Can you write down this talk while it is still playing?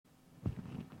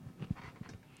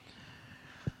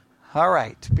All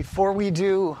right, before we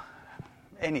do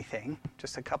anything,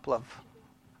 just a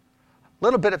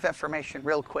little bit of information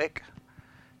real quick.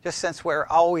 Just since we're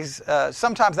always,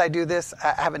 sometimes I do this,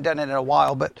 I haven't done it in a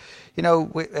while, but,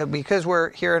 because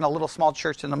we're here in a little small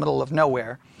church in the middle of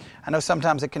nowhere, I know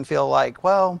sometimes it can feel like,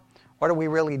 well, what are we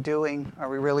really doing? Are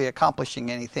we really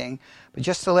accomplishing anything? But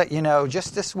just to let you know,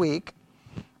 just this week,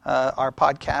 our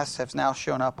podcast has now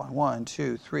shown up on 1,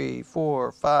 2, 3,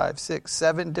 4, 5, 6,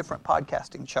 7 different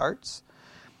podcasting charts.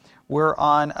 We're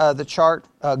on the chart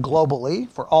globally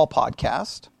for all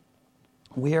podcasts.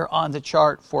 We are on the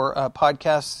chart for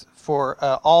podcasts for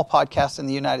all podcasts in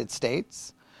the United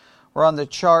States. We're on the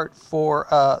chart for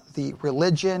the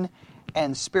religion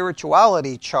and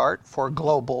spirituality chart for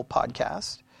global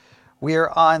podcast. We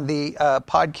are on the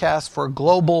podcast for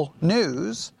global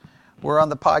news. We're on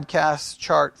the podcast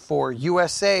chart for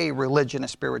USA religion and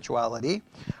spirituality.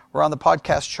 We're on the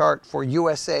podcast chart for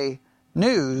USA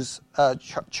news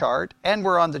chart. And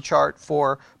we're on the chart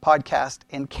for podcast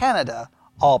in Canada,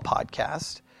 all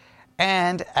podcasts.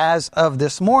 And as of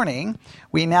this morning,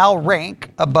 we now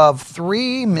rank above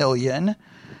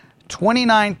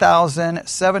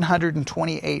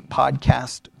 3,029,728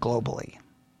 podcasts globally.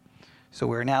 So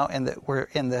we're now in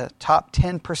the top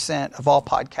 10% of all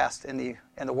podcasts in the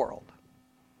world.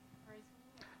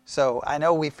 So I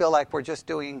know we feel like we're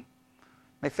doing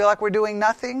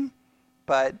nothing,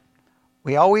 but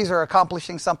we always are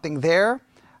accomplishing something there.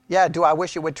 Yeah, do I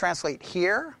wish it would translate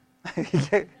here?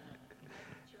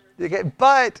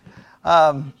 But but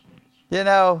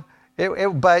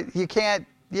you can't,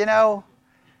 Yeah.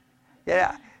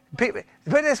 Put it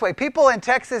this way, people in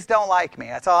Texas don't like me.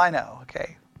 That's all I know,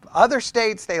 okay? Other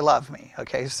states, they love me,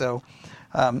 okay? So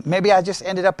maybe I just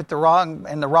ended up in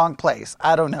the wrong place.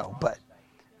 I don't know, but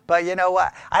you know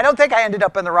what? I don't think I ended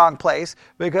up in the wrong place,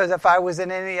 because if I was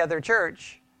in any other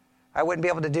church, I wouldn't be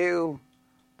able to do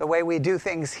the way we do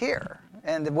things here.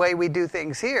 And the way we do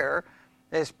things here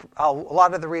is a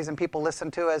lot of the reason people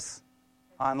listen to us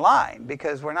online,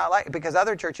 because because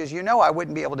other churches, I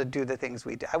wouldn't be able to do the things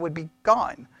we do. I would be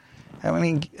gone. I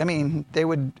mean,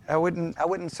 I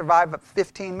wouldn't survive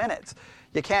 15 minutes.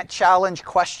 You can't challenge,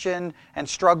 question, and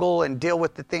struggle and deal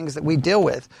with the things that we deal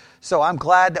with. So I'm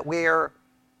glad that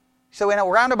so in a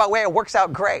roundabout way, it works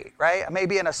out great, right? I may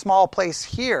be in a small place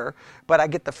here, but I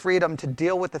get the freedom to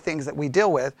deal with the things that we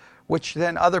deal with, which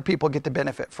then other people get to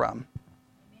benefit from.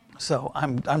 So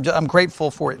I'm grateful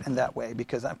for it in that way,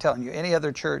 because I'm telling you, any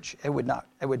other church, I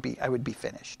would be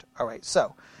finished. All right,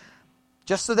 so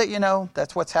just so that you know,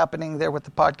 that's what's happening there with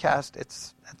the podcast.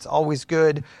 It's always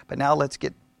good, but now let's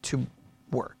get to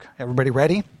work. Everybody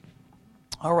ready?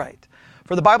 All right.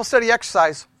 For the Bible study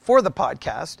exercise for the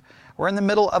podcast, we're in the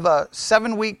middle of a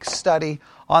 7-week study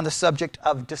on the subject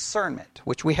of discernment,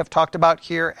 which we have talked about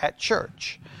here at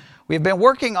church. We've been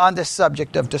working on this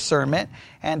subject of discernment,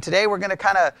 and today we're going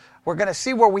to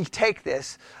see where we take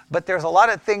this, but there's a lot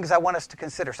of things I want us to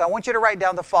consider. So I want you to write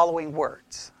down the following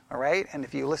words, all right? And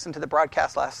if you listened to the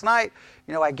broadcast last night,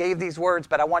 I gave these words,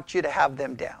 but I want you to have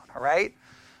them down, all right?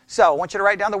 So I want you to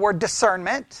write down the word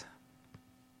discernment.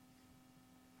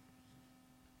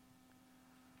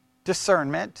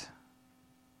 Discernment.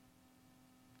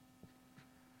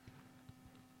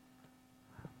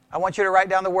 I want you to write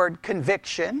down the word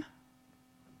conviction.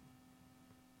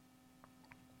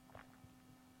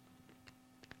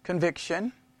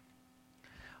 Conviction. I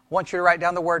want you to write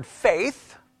down the word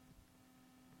faith.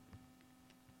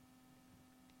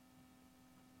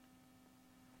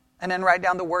 And then write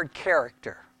down the word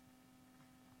character.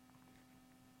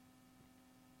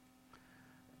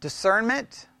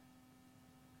 Discernment,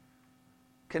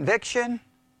 conviction,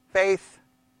 faith,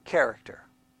 character.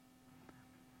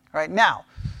 All right, now,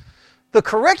 the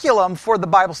curriculum for the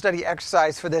Bible study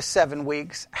exercise for this 7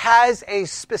 weeks has a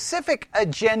specific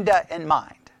agenda in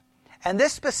mind. And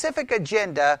this specific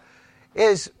agenda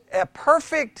is a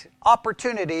perfect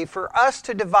opportunity for us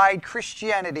to divide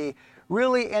Christianity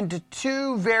really into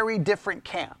 2 very different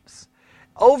camps.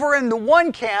 Over in the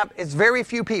one camp is very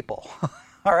few people.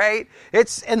 All right?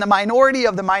 It's in the minority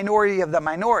of the minority of the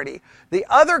minority. The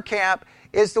other camp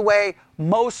is the way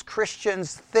most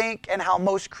Christians think and how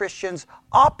most Christians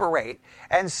operate.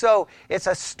 And so it's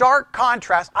a stark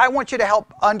contrast. I want you to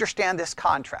help understand this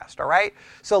contrast, all right?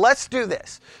 So let's do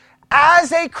this.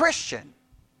 As a Christian,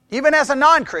 even as a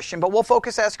non-Christian, but we'll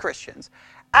focus as Christians.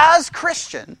 As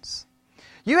Christians,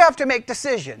 you have to make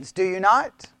decisions, do you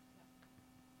not?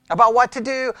 About what to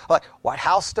do, like what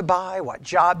house to buy, what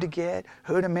job to get,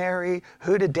 who to marry,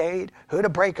 who to date, who to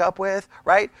break up with,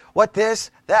 right? What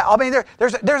this, that. I mean,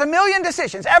 there's a million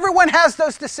decisions. Everyone has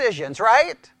those decisions,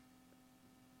 right?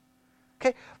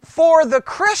 Okay? For the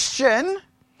Christian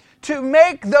to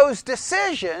make those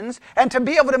decisions and to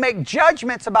be able to make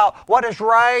judgments about what is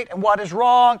right and what is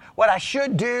wrong, what I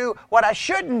should do, what I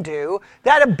shouldn't do,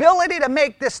 that ability to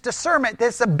make this discernment,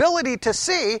 this ability to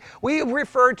see, we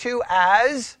refer to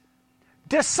as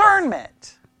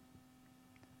discernment.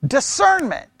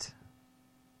 Discernment.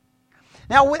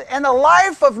 Now, in the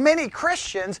life of many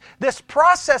Christians, this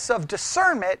process of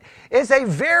discernment is a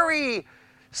very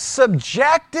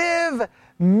subjective,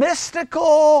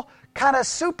 mystical, kind of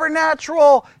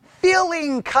supernatural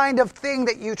feeling kind of thing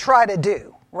that you try to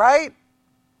do, right?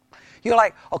 You're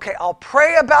like, okay, I'll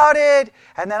pray about it,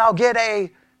 and then I'll get a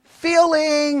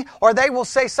feeling, or they will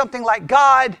say something like,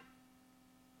 God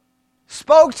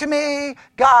spoke to me,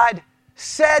 God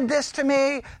said this to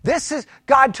me,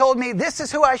 God told me this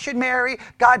is who I should marry,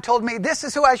 God told me this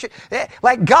is who I should,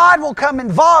 like God will come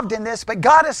involved in this, but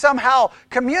God is somehow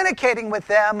communicating with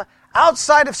them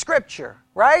outside of Scripture,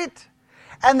 right?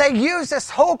 And they use this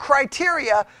whole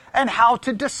criteria and how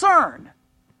to discern,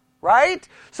 right?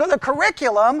 So the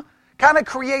curriculum kind of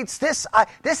creates this.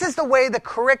 This is the way the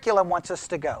curriculum wants us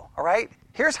to go, all right?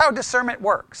 Here's how discernment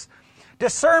works.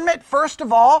 Discernment, first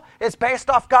of all, is based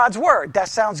off God's Word. That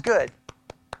sounds good.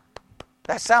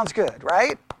 That sounds good,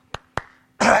 right?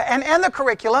 And in the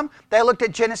curriculum, they looked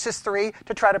at Genesis 3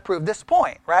 to try to prove this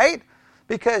point, right?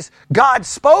 Because God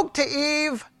spoke to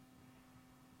Eve,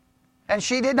 and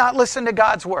she did not listen to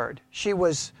God's word.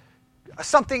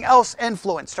 Something else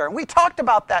influenced her. And we talked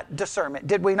about that discernment,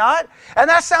 did we not? And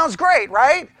that sounds great,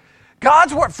 right?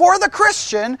 God's word, for the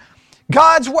Christian,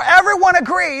 everyone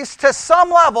agrees to some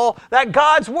level that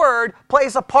God's word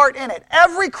plays a part in it.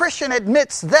 Every Christian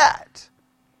admits that.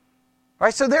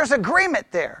 Right? So there's agreement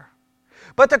there.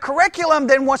 But the curriculum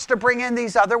then wants to bring in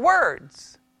these other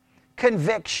words.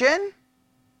 Conviction,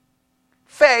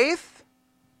 faith,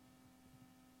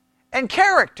 and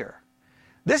character.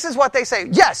 This is what they say.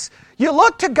 Yes, you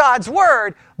look to God's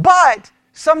word, but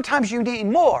sometimes you need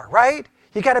more, right?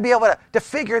 You got to be able to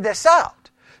figure this out.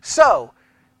 So,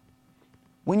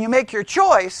 when you make your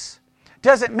choice,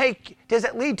 does it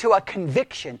lead to a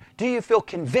conviction? Do you feel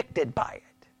convicted by it?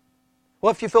 Well,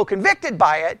 if you feel convicted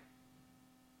by it,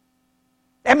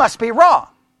 it must be wrong.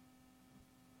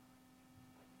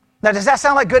 Now, does that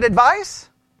sound like good advice?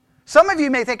 Some of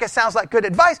you may think it sounds like good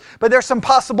advice, but there's some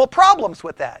possible problems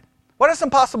with that. What are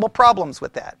some possible problems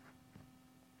with that?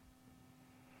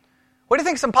 What do you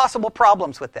think some possible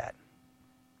problems with that?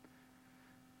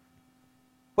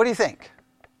 What do you think?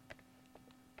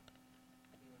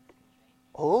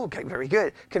 Oh, okay, very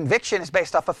good. Conviction is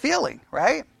based off a feeling,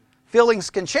 right? Feelings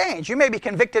can change. You may be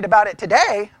convicted about it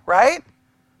today, right?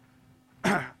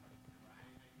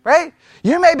 Right?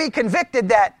 You may be convicted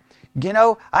that,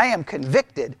 I am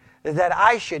convicted that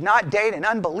I should not date an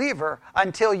unbeliever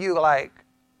until you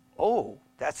oh,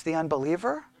 that's the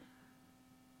unbeliever?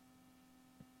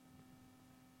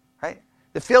 Right?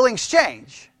 The feelings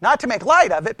change. Not to make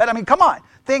light of it, but come on.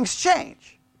 Things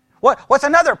change. What's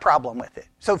another problem with it?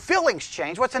 So feelings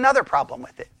change. What's another problem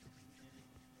with it?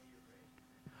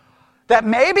 That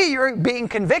maybe you're being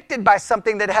convicted by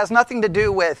something that has nothing to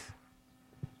do with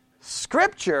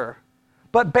Scripture,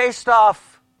 but based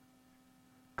off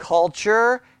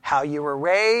culture, how you were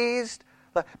raised.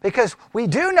 Because we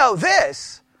do know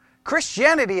this,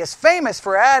 Christianity is famous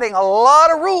for adding a lot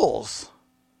of rules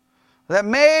that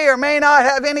may or may not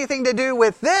have anything to do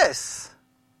with this.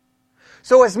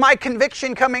 So is my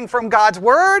conviction coming from God's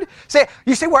word?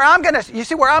 You see where I'm going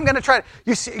to try to,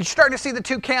 you're starting to see the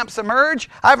two camps emerge?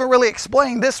 I haven't really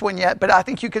explained this one yet, but I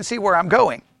think you can see where I'm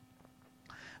going.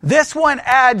 This one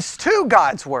adds to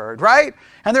God's word, right?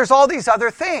 And there's all these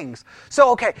other things.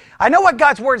 So, okay, I know what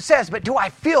God's word says, but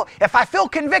if I feel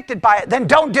convicted by it, then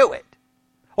don't do it.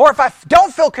 Or if I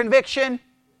don't feel conviction,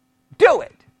 do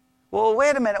it. Well,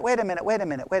 wait a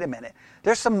minute.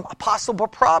 There's some possible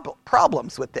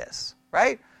problems with this,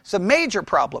 right? Some major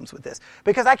problems with this.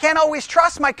 Because I can't always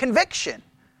trust my conviction.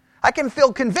 I can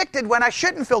feel convicted when I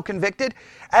shouldn't feel convicted,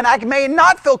 and I may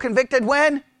not feel convicted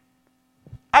when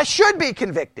I should be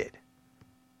convicted.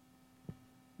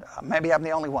 Maybe I'm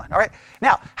the only one. All right.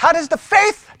 Now, how does the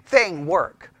faith thing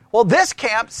work? Well, this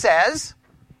camp says,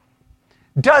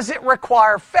 does it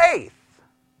require faith?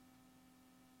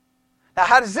 Now,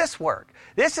 how does this work?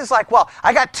 This is like, well,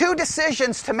 I got two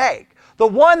decisions to make. The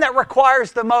one that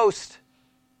requires the most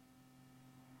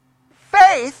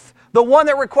faith, the one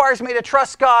that requires me to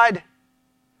trust God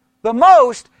the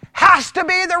most, has to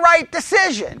be the right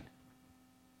decision.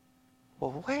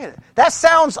 Well, wait a minute. That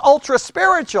sounds ultra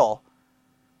spiritual.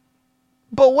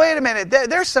 But wait a minute.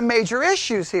 There's some major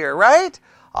issues here, right?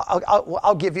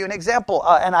 I'll give you an example,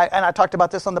 and I talked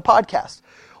about this on the podcast.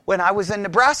 When I was in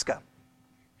Nebraska,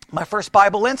 my first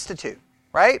Bible Institute,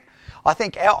 right? I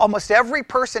think almost every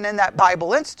person in that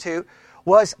Bible Institute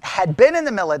had been in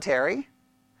the military,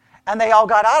 and they all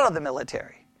got out of the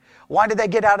military. Why did they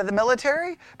get out of the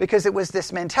military? Because it was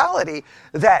this mentality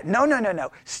that,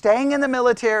 no. Staying in the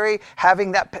military,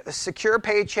 having that secure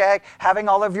paycheck, having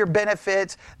all of your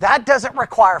benefits, that doesn't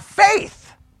require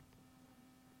faith.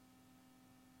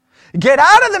 Get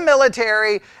out of the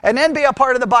military and then be a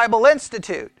part of the Bible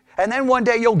Institute. And then one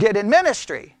day you'll get in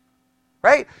ministry.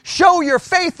 Right? Show your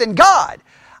faith in God.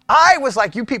 I was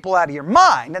like, you people out of your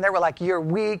mind. And they were like, you're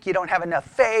weak. You don't have enough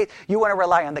faith. You want to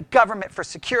rely on the government for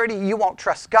security. You won't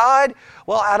trust God.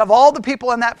 Well, out of all the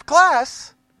people in that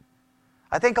class,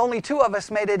 I think only 2 of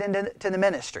us made it into the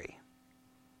ministry.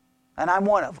 And I'm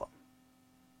one of them.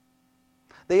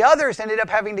 The others ended up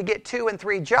having to get 2 and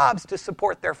 3 jobs to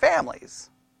support their families.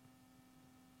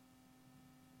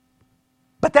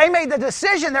 But they made the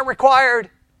decision that required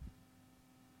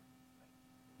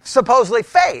supposedly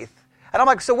faith. And I'm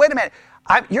like, so wait a minute.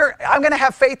 I'm going to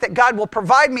have faith that God will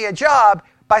provide me a job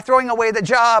by throwing away the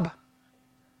job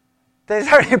that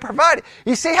He's already provided.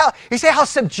 You see how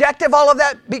subjective all of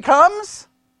that becomes?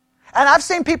 And I've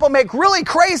seen people make really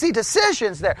crazy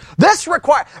decisions there. That's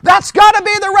got to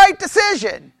be the right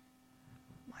decision.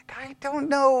 I'm like, I don't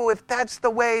know if that's the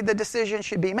way the decision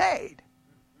should be made.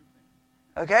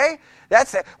 Okay?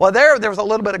 That's it. Well, there was a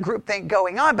little bit of groupthink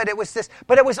going on, but it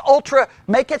was ultra,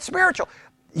 make it spiritual.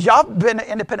 Y'all been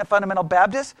Independent Fundamental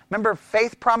Baptist. Remember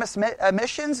Faith Promise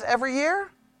Missions every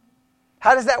year?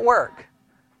 How does that work?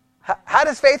 How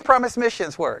does Faith Promise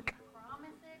Missions work? Promise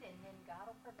it and then God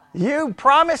will provide. You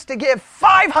promise to give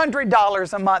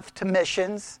 $500 a month to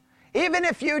missions, even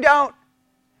if you don't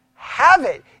have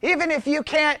it, even if you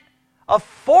can't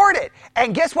afford it.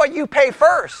 And guess what you pay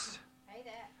first?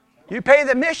 You pay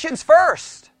the missions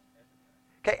first.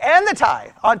 Okay, and the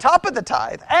tithe, on top of the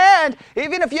tithe. And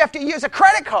even if you have to use a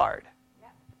credit card,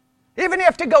 even if you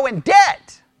have to go in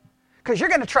debt, because you're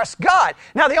going to trust God.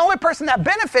 Now, the only person that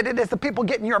benefited is the people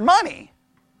getting your money.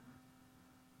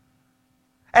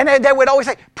 And they would always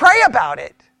say, pray about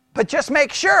it, but just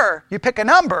make sure you pick a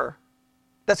number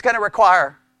that's going to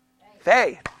require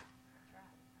faith.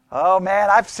 Oh, man,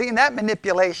 I've seen that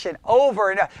manipulation over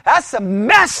and over. That's some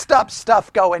messed up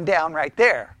stuff going down right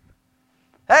there.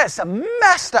 That is some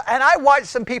messed up. And I watched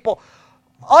some people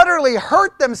utterly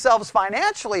hurt themselves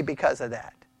financially because of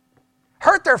that.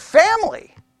 Hurt their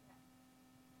family.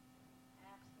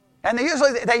 And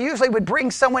they usually would bring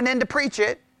someone in to preach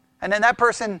it, and then that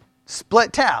person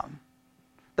split town.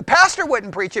 The pastor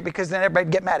wouldn't preach it because then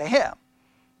everybody'd get mad at him.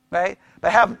 Right?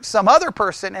 But have some other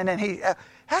person, and then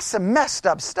that's some messed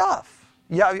up stuff.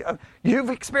 You've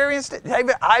experienced it.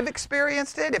 I've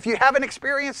experienced it. If you haven't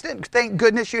experienced it, thank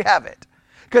goodness you haven't.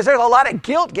 Because there's a lot of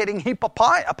guilt getting heaped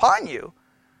upon you.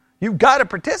 You've got to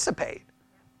participate.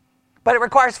 But it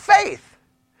requires faith.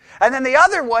 And then the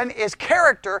other one is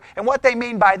character. And what they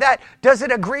mean by that, does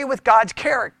it agree with God's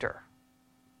character?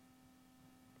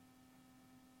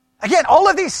 Again, all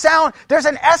of these there's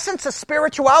an essence of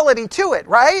spirituality to it,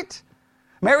 right?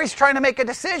 Mary's trying to make a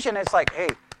decision. It's like, hey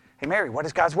Mary, what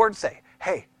does God's word say?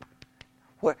 Hey,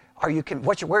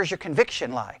 where's your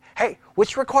conviction lie? Hey,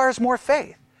 which requires more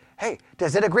faith? Hey,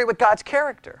 does it agree with God's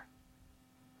character?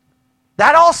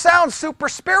 That all sounds super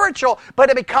spiritual,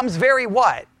 but it becomes very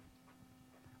what?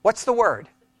 What's the word?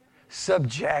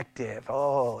 Subjective.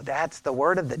 Oh, that's the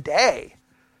word of the day.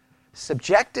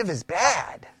 Subjective is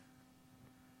bad.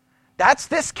 That's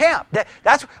this camp.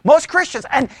 That's most Christians.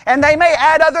 And they may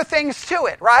add other things to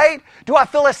it, right? Do I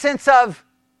feel a sense of,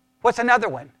 what's another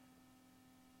one?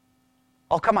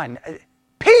 Oh, come on.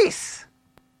 Peace.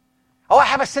 Oh, I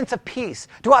have a sense of peace.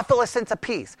 Do I feel a sense of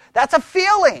peace? That's a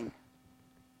feeling.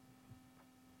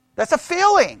 That's a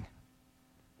feeling.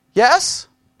 Yes?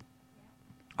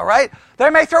 All right?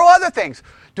 They may throw other things.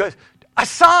 A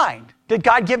sign. Did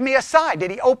God give me a sign?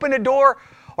 Did He open a door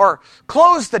or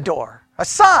close the door? A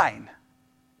sign.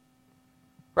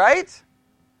 Right?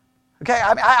 Okay,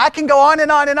 I can go on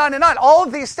and on and on and on. All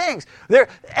of these things.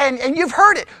 And you've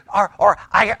heard it. Or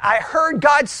I heard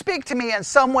God speak to me in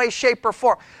some way, shape, or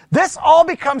form. This all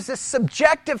becomes this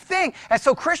subjective thing. And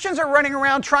so Christians are running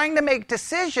around trying to make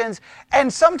decisions,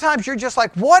 and sometimes you're just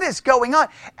like, what is going on?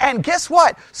 And guess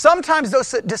what? Sometimes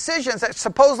those decisions that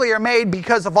supposedly are made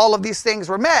because of all of these things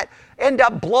were met end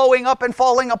up blowing up and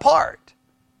falling apart.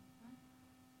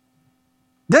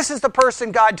 This is the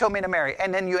person God told me to marry,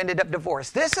 and then you ended up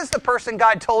divorced. This is the person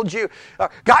God told you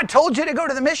to go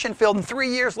to the mission field, and 3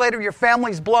 years later your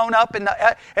family's blown up, and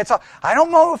it's all. I don't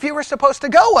know if you were supposed to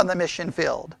go on the mission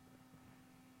field.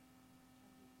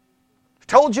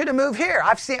 Told you to move here.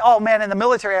 I've seen, oh man, in the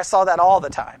military I saw that all the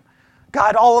time.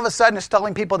 God all of a sudden is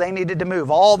telling people they needed to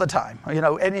move all the time,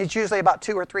 and it's usually about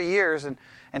 2 or 3 years, and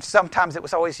sometimes it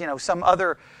was always, some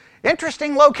other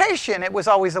interesting location. It was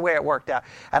always the way it worked out.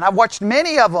 And I've watched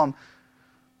many of them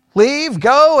leave,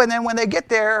 go, and then when they get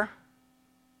there,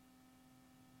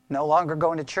 no longer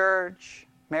going to church,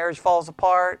 marriage falls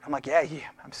apart. I'm like, yeah,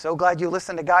 I'm so glad you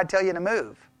listened to God tell you to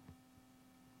move.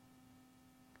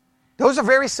 Those are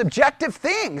very subjective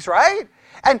things, right?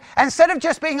 And instead of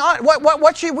just being honest,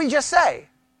 what should we just say?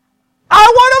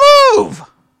 I want to move!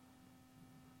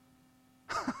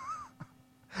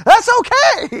 That's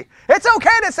okay. It's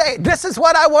okay to say, this is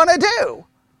what I want to do.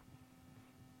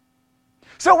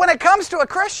 So when it comes to a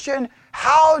Christian,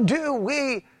 how do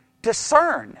we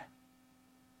discern?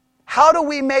 How do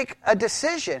we make a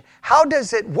decision? How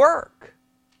does it work?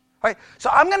 Right? So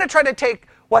I'm going to try to take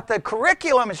what the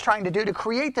curriculum is trying to do to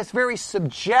create this very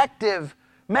subjective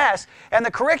mess. And the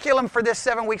curriculum for this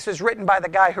 7 weeks was written by the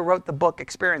guy who wrote the book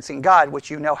Experiencing God, which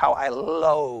you know how I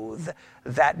loathe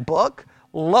that book.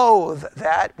 Loathe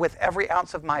that with every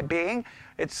ounce of my being.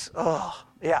 It's, I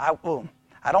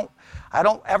don't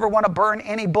ever want to burn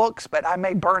any books, but I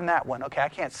may burn that one. Okay, I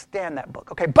can't stand that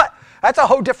book. Okay, but that's a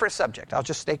whole different subject. I'll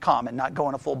just stay calm and not go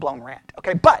on a full-blown rant.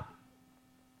 Okay, but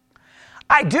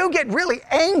I do get really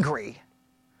angry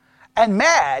and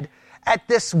mad at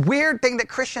this weird thing that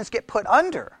Christians get put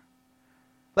under.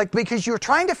 Because you're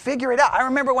trying to figure it out. I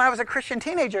remember when I was a Christian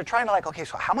teenager trying to okay,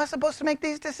 so how am I supposed to make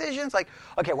these decisions?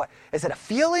 Okay, what? Is it a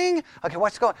feeling? Okay,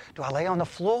 what's going on? Do I lay on the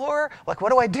floor? What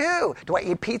do I do? Do I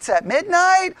eat pizza at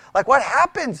midnight? What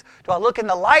happens? Do I look in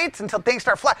the lights until things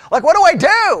start flying? What do I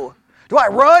do? Do I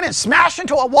run and smash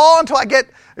into a wall until I get...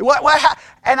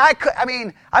 And I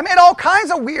made all kinds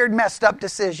of weird, messed up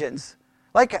decisions.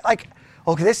 I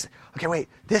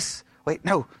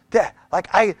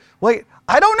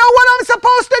don't know what I'm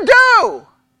supposed to do.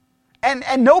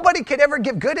 And nobody could ever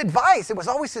give good advice. It was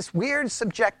always this weird,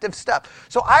 subjective stuff.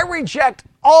 So I reject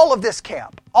all of this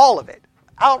camp, all of it.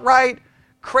 Outright,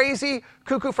 crazy,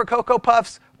 cuckoo for Cocoa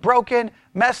Puffs, broken,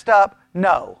 messed up,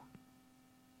 no.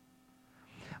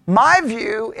 My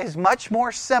view is much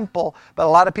more simple, but a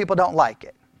lot of people don't like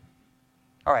it.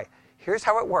 All right, here's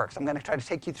how it works. I'm going to try to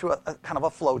take you through a kind of a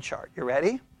flow chart. You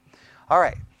ready? All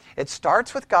right, it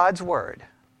starts with God's Word.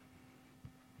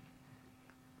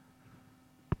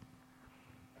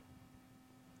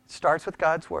 Starts with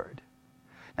God's Word.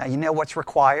 Now, you know what's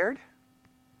required?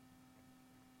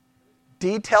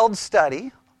 Detailed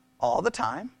study all the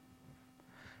time,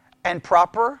 and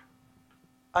proper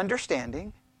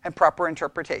understanding and proper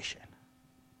interpretation.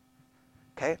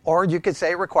 Okay? Or you could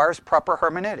say it requires proper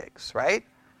hermeneutics, right?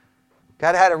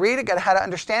 Got to know how to read it, got to know how to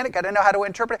understand it, got to know how to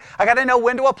interpret it. I got to know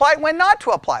when to apply it, when not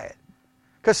to apply it.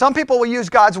 Because some people will use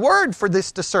God's Word for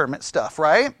this discernment stuff,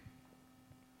 right?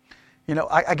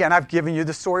 I've given you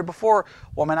the story before. A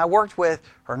woman I worked with,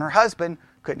 her and her husband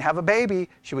couldn't have a baby.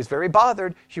 She was very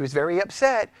bothered. She was very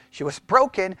upset. She was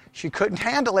broken. She couldn't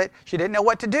handle it. She didn't know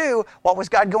what to do. What was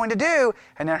God going to do?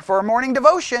 And then for her morning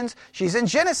devotions, she's in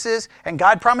Genesis, and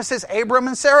God promises Abram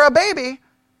and Sarah a baby.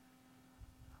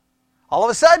 All of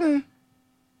a sudden,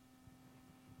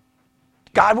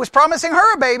 God was promising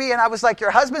her a baby, and I was like,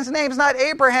 your husband's name's not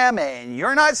Abraham, and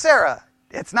you're not Sarah.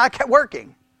 It's not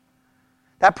working.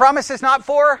 That promise is not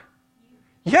for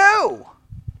you.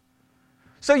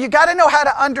 So you got to know how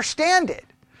to understand it.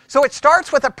 So it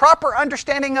starts with a proper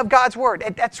understanding of God's Word.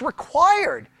 That's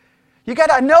required. You got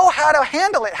to know how to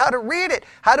handle it, how to read it,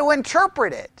 how to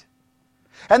interpret it.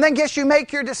 And then you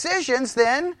make your decisions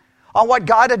then on what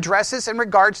God addresses in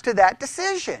regards to that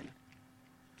decision.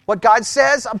 What God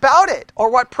says about it, or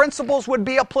what principles would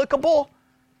be applicable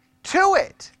to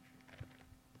it.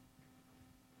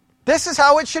 This is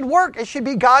how it should work. It should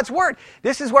be God's Word.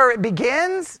 This is where it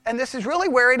begins, and this is really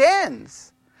where it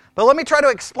ends. But let me try to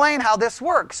explain how this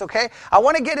works, okay? I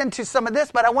want to get into some of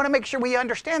this, but I want to make sure we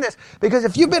understand this. Because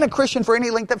if you've been a Christian for any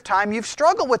length of time, you've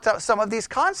struggled with some of these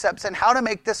concepts and how to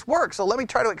make this work. So let me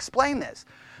try to explain this.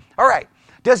 All right.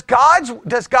 Does God's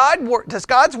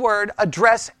Word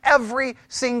address every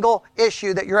single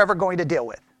issue that you're ever going to deal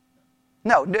with?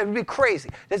 No, it would be crazy.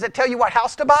 Does it tell you what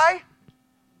house to buy?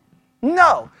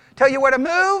 No. Tell you where to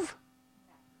move?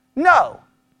 No.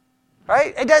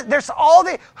 Right? There's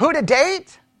who to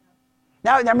date?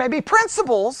 Now, there may be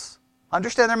principles.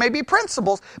 Understand there may be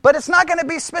principles, but it's not going to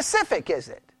be specific, is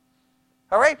it?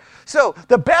 All right? So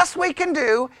the best we can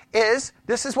do is,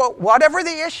 this is whatever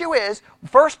the issue is,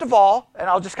 first of all, and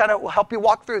I'll just kind of help you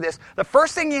walk through this, the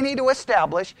first thing you need to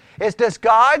establish is, does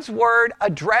God's word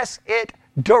address it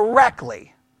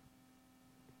directly?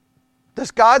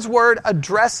 Does God's word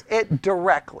address it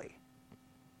directly?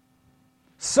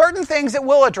 Certain things it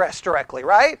will address directly,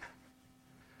 right?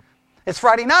 It's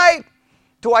Friday night.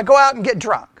 Do I go out and get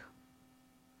drunk?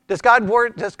 Does God's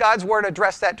word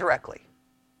address that directly?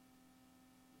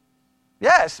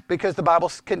 Yes, because the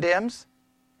Bible condemns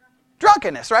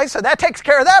drunkenness, right? So that takes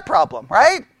care of that problem,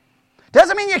 right?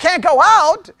 Doesn't mean you can't go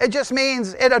out. It just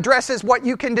means it addresses what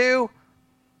you can do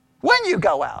when you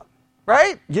go out,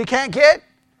 right? You can't get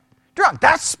drunk.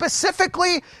 That's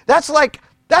clear.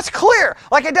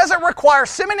 Like, it doesn't require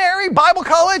seminary, Bible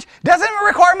college, doesn't even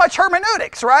require much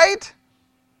hermeneutics, right?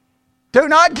 Do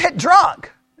not get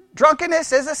drunk.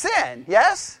 Drunkenness is a sin,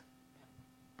 yes?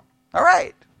 All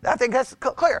right. I think that's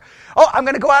clear. Oh, I'm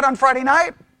going to go out on Friday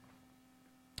night.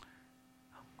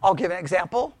 I'll give an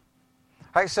example.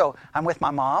 All right, so I'm with my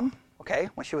mom, okay,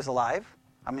 when she was alive.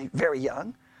 I mean, very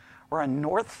young. We're on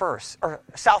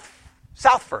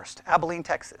South First, Abilene,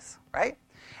 Texas, right?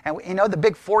 And you know the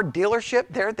big Ford dealership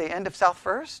there at the end of South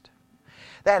First?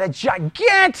 They had a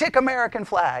gigantic American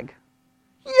flag.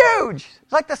 Huge.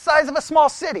 It's like the size of a small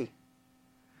city.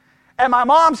 And my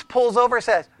mom pulls over and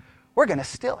says, we're going to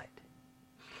steal it.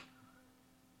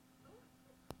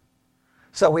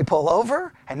 So we pull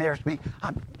over, and there's me.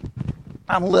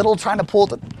 I'm little, trying to pull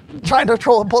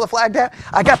the flag down.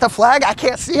 I got the flag. I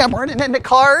can't see. I'm running into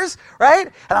cars, right?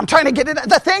 And I'm trying to get it.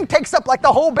 The thing takes up like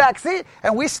the whole back seat,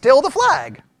 and we steal the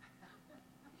flag.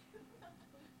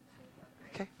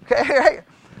 Okay, right?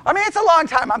 I mean, it's a long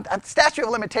time. Statute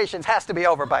of limitations has to be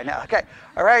over by now. Okay,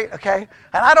 all right, okay.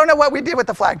 And I don't know what we did with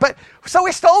the flag, but so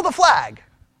we stole the flag.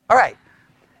 All right.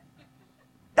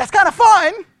 That's kind of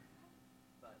fun.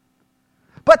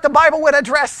 But the Bible would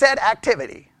address said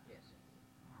activity.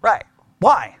 Right.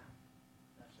 Why?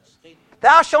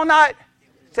 Thou shalt not.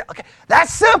 Okay.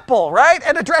 That's simple, right?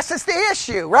 It addresses the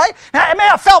issue, right? Now, it may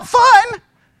have felt fun,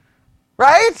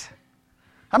 right?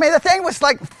 I mean, the thing was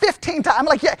like 15 times. I'm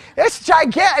like, yeah, it's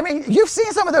gigantic. I mean, you've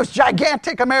seen some of those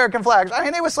gigantic American flags. I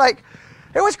mean, it was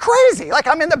crazy. Like,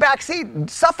 I'm in the back seat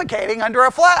suffocating under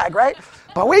a flag, right?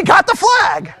 But we got the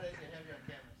flag.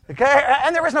 Okay,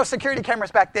 and there was no security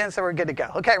cameras back then, so we're good to go.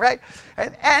 Okay, right?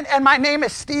 And my name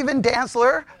is Stephen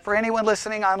Dantzler, for anyone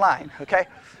listening online. Okay,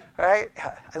 all right?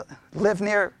 I live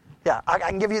near, I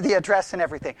can give you the address and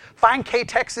everything. Find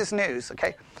K-Texas News,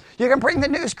 okay? You can bring the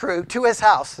news crew to his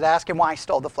house to ask him why he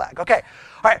stole the flag. Okay,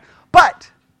 all right. But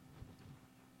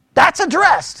that's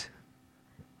addressed.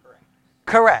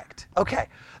 Correct. Okay.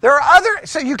 There are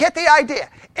so you get the idea.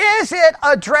 Is it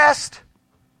addressed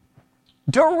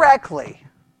directly?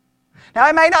 Now,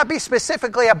 it may not be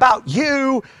specifically about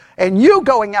you and you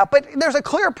going out, but there's a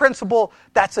clear principle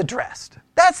that's addressed.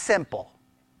 That's simple.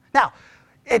 Now,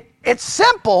 it's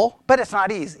simple, but it's not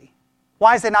easy.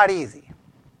 Why is it not easy?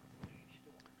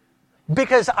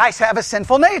 Because I have a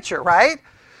sinful nature, right?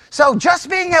 So just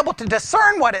being able to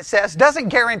discern what it says doesn't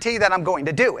guarantee that I'm going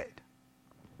to do it.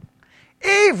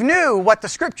 Eve knew what the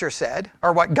Scripture said,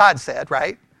 or what God said,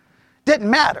 right? Didn't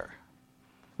matter.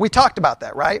 We talked about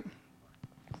that, right?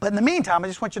 But in the meantime, I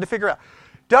just want you to figure out,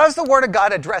 does the Word of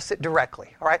God address it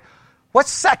directly? All right?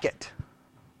 What's second?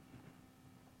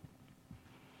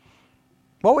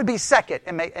 What would be second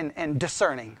in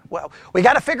discerning? Well, we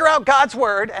got to figure out God's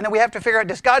Word, and then we have to figure out,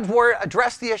 does God's Word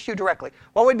address the issue directly?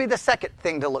 What would be the second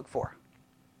thing to look for?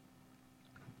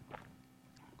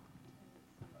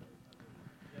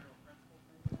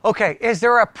 Okay, is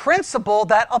there a principle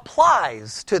that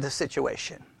applies to the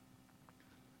situation?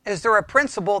 Is there a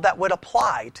principle that would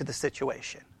apply to the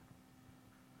situation?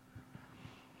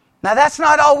 Now, that's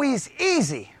not always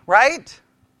easy, right?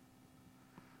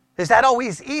 Is that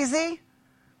always easy?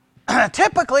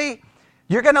 Typically,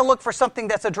 you're going to look for something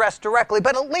that's addressed directly,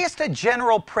 but at least a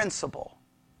general principle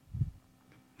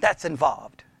that's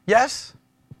involved. Yes?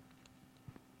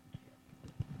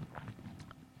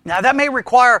 Now, that may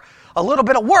require a little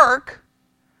bit of work,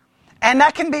 and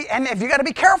that can be, and if you got to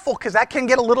be careful because that can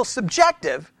get a little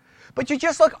subjective, but you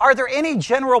just look, are there any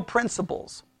general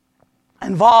principles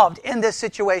involved in this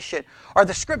situation? Are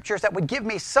the Scriptures that would give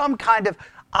me some kind of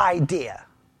idea?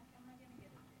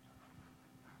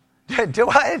 Do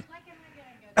I?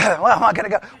 Well, I'm not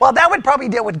going to go. Well, that would probably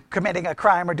deal with committing a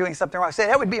crime or doing something wrong. Say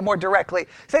that would be more directly.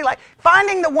 Say like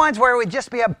finding the ones where it would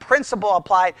just be a principle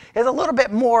applied is a little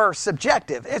bit more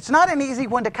subjective. It's not an easy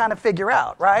one to kind of figure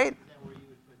out, right?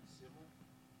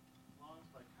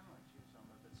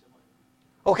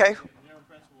 Okay.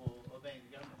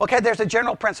 Okay, there's a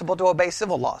general principle to obey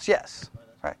civil laws. Yes.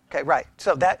 Right. Okay, right.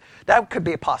 So that could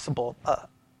be a possible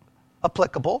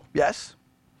applicable. Yes.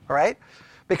 All right.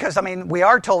 Because, I mean, we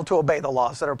are told to obey the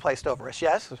laws that are placed over us.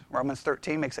 Yes. Romans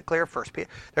 13 makes it clear. First Peter.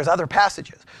 There's other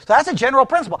passages. So that's a general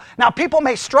principle. Now, people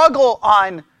may struggle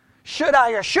on should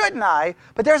I or shouldn't I,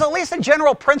 but there's at least a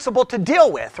general principle to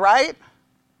deal with, right?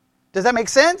 Does that make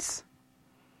sense?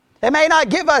 It may not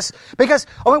give us, because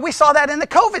we saw that in the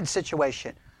COVID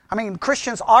situation. I mean,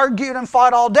 Christians argued and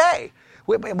fought all day.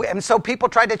 And so people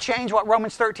tried to change what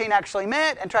Romans 13 actually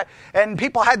meant, and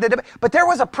people had the debate. But there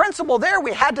was a principle there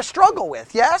we had to struggle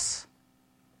with, yes?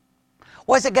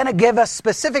 Was it going to give us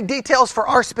specific details for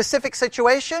our specific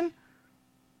situation?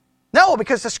 No,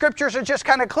 because the scriptures are just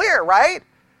kind of clear, right?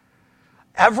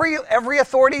 Every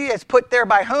authority is put there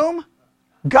by whom?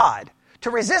 God. To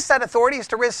resist that authority is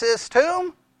to resist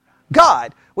whom?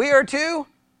 God. We are to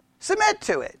submit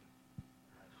to it.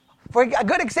 For a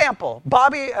good example,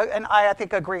 Bobby and I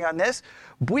think, agree on this.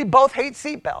 We both hate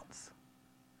seatbelts.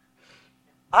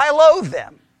 I loathe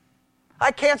them.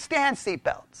 I can't stand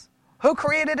seatbelts. Who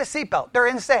created a seatbelt? They're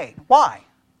insane. Why?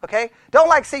 Okay? Don't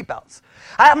like seatbelts.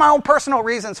 I have my own personal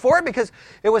reasons for it, because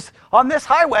it was on this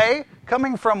highway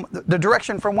coming from the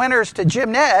direction from Winters to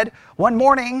Jim Ned one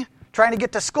morning trying to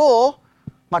get to school.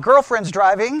 My girlfriend's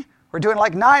driving. We're doing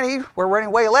like 90. We're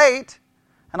running way late.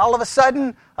 And all of a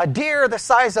sudden, a deer the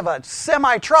size of a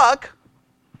semi-truck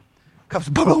comes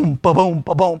boom, boom,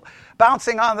 boom, boom,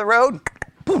 bouncing on the road,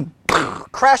 boom,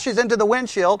 crashes into the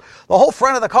windshield. The whole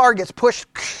front of the car gets pushed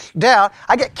down.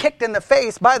 I get kicked in the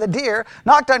face by the deer,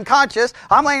 knocked unconscious.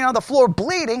 I'm laying on the floor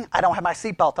bleeding. I don't have my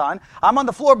seatbelt on. I'm on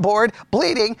the floorboard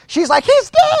bleeding. She's like,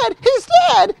 he's dead, he's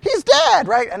dead, he's dead,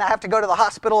 right? And I have to go to the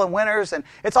hospital in Winters, and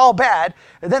it's all bad.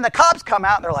 And then the cops come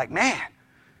out, and they're like, man,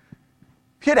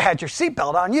 if you'd have had your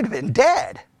seatbelt on, you'd have been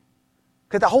dead.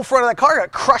 Because the whole front of the car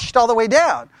got crushed all the way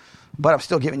down. But I'm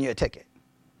still giving you a ticket.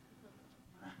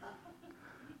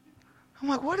 I'm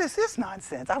like, what is this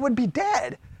nonsense? I would be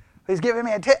dead. He's giving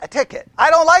me a ticket.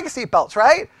 I don't like seatbelts,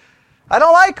 right? I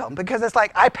don't like them because it's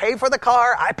like I pay for the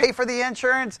car, I pay for the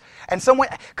insurance, and someone,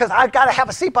 because I've got to have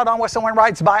a seatbelt on when someone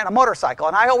rides by on a motorcycle,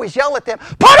 and I always yell at them,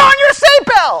 put on your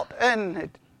seatbelt! And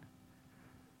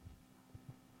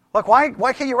look,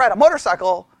 why can't you ride a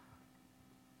motorcycle,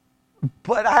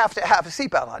 but I have to have a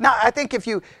seatbelt on? Now, I think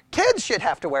kids should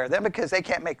have to wear them because they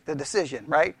can't make the decision,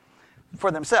 right, for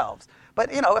themselves. But,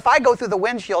 if I go through the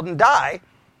windshield and die,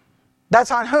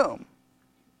 that's on whom?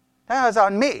 That's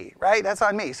on me, right? That's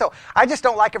on me. So I just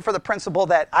don't like it for the principle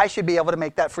that I should be able to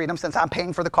make that freedom since I'm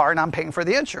paying for the car and I'm paying for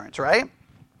the insurance, right?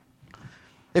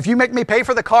 If you make me pay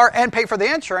for the car and pay for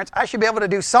the insurance, I should be able to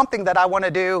do something that I want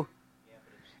to do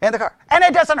in the car. And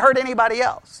it doesn't hurt anybody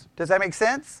else. Does that make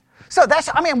sense? So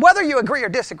whether you agree or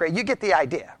disagree, you get the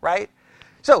idea, right?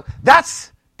 So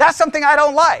that's something I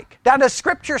don't like. Now, does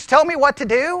scriptures tell me what to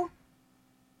do?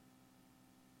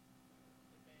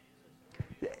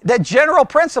 The general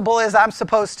principle is I'm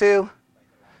supposed to.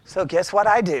 So guess what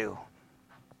I do?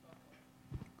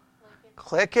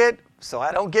 Click it so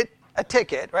I don't get a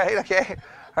ticket, right? Okay.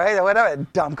 All right, whatever a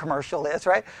dumb commercial is,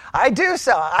 right? I do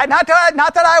so. Not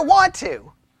that I want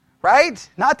to, right?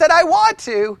 Not that I want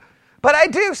to, but I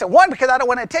do so. One, because I don't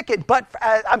want a ticket, but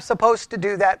I'm supposed to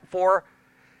do that for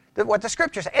what the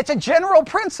scriptures say. It's a general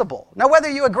principle. Now, whether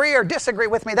you agree or disagree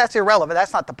with me, that's irrelevant.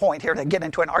 That's not the point here to get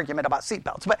into an argument about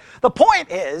seatbelts. But the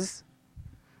point is,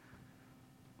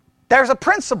 there's a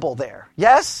principle there.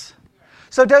 Yes?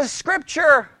 So does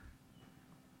Scripture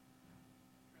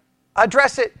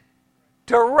address it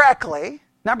directly?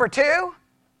 Number two,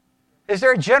 is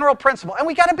there a general principle? And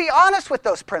we got to be honest with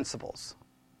those principles.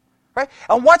 Right?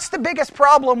 And what's the biggest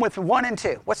problem with 1 and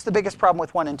 2? What's the biggest problem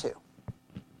with 1 and 2?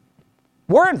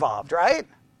 We're involved, right?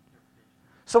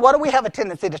 So what do we have a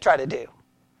tendency to try to do?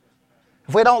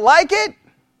 If we don't like it,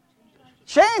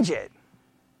 change it.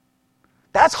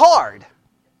 That's hard.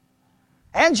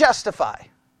 And justify,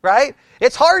 right?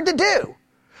 It's hard to do.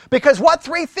 Because what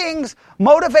 3 things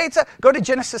motivates us? Go to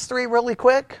Genesis 3 really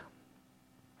quick.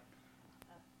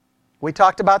 We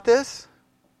talked about this.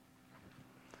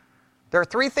 There are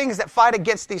 3 things that fight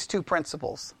against these 2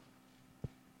 principles.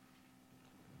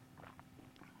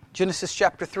 Genesis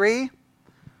chapter 3,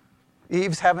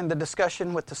 Eve's having the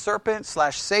discussion with the serpent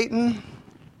 / Satan.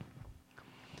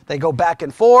 They go back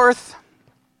and forth.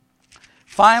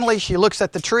 Finally, she looks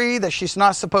at the tree that she's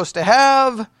not supposed to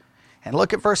have. And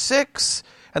look at verse 6.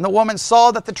 And the woman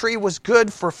saw that the tree was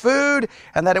good for food,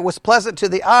 and that it was pleasant to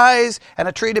the eyes, and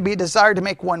a tree to be desired to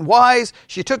make one wise.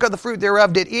 She took of the fruit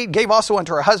thereof, did eat, gave also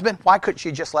unto her husband. Why couldn't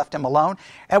she just left him alone?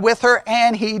 And with her,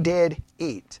 and he did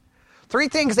eat. 3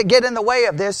 things that get in the way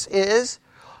of this is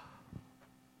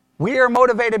We are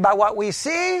motivated by what we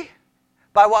see,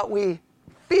 by what we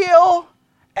feel,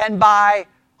 and by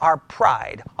our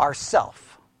pride, our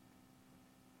self.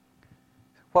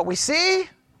 What we see,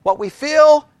 what we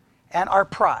feel, and our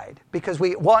pride. Because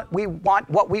we want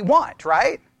what we want,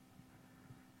 right?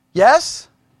 Yes?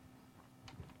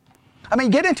 I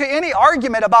mean, get into any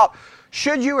argument about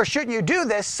should you or shouldn't you do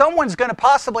this, someone's going to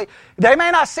possibly, they may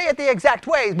not say it the exact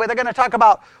way, but they're going to talk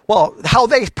about, well, how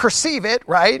they perceive it,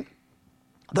 right?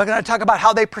 They're going to talk about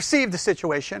how they perceive the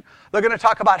situation. They're going to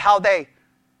talk about how they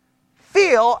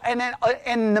feel, and then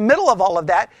in the middle of all of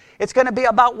that, it's going to be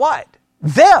about what?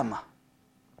 Them.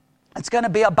 It's going to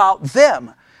be about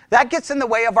them. That gets in the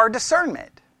way of our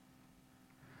discernment.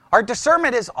 Our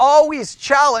discernment is always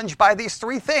challenged by these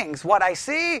three things: what I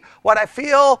see, what I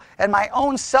feel, and my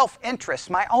own self-interest,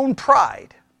 my own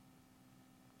pride.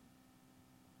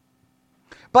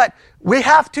 But we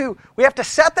have to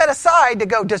set that aside to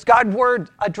go, does God's word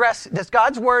address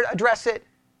it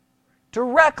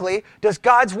directly? Does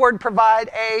God's word provide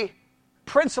a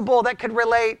principle that could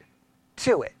relate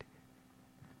to it?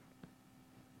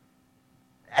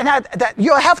 And that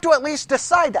you have to at least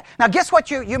decide that. Now, guess what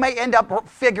you may end up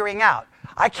figuring out?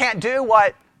 I can't do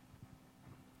what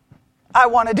I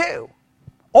want to do.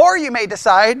 Or you may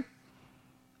decide,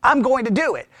 I'm going to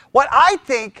do it. What I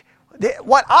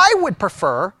would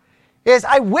prefer is,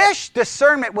 I wish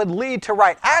discernment would lead to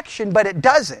right action, but it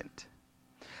doesn't.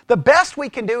 The best we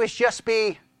can do is just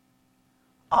be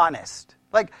honest.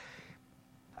 Like,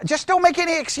 just don't make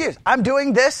any excuse. I'm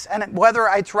doing this, and whether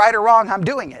it's right or wrong, I'm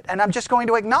doing it. And I'm just going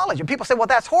to acknowledge it. People say, well,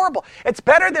 that's horrible. It's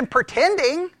better than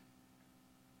pretending.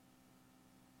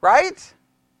 Right?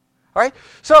 All right?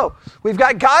 So, we've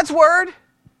got God's word.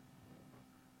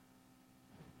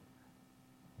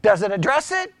 Does it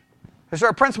address it? Is there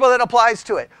a principle that applies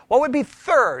to it? What would be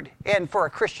third in for a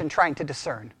Christian trying to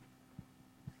discern?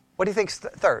 What do you think's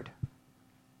third?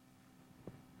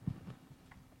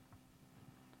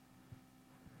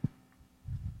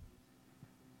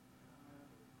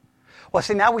 Well,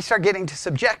 see, now we start getting to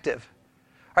subjective.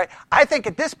 All right? I think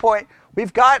at this point,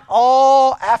 we've got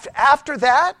all, after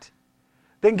that,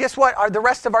 then guess what? The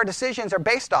rest of our decisions are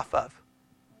based off of.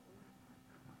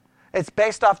 It's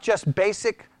based off just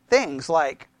basic things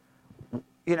like,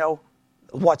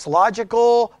 what's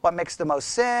logical, what makes the most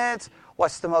sense,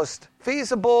 what's the most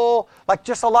feasible, like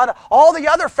just all the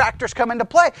other factors come into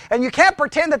play. And you can't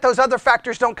pretend that those other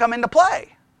factors don't come into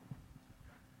play.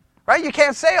 Right? You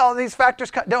can't say all these factors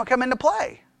don't come into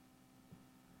play.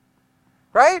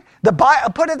 Right?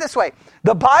 Put it this way.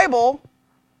 The Bible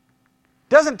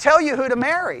doesn't tell you who to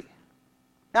marry.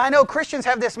 Now, I know Christians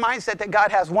have this mindset that God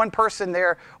has one person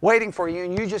there waiting for you,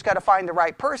 and you just got to find the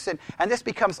right person, and this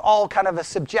becomes all kind of a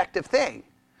subjective thing.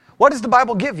 What does the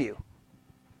Bible give you?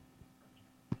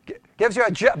 Gives you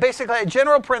basically a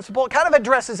general principle. It kind of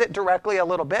addresses it directly a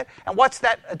little bit. And what's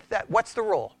what's the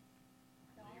rule?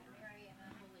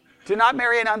 Do not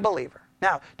marry an unbeliever.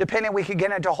 Now, depending, we could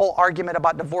get into a whole argument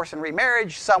about divorce and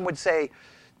remarriage. Some would say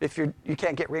if you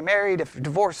can't get remarried, if you're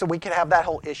divorced, so we could have that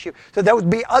whole issue. So there would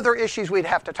be other issues we'd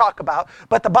have to talk about.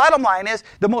 But the bottom line is,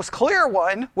 the most clear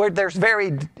one, where there's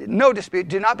no dispute,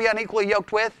 do not be unequally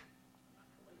yoked with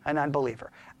an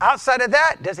unbeliever. Outside of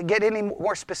that, does it get any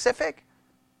more specific?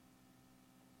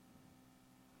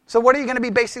 So what are you going to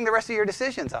be basing the rest of your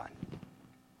decisions on?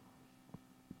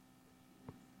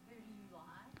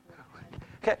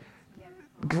 Okay.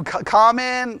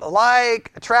 Common,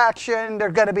 like, attraction, there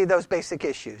are going to be those basic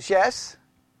issues, yes?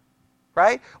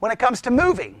 Right? When it comes to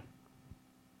moving,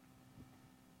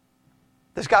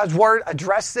 does God's word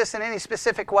address this in any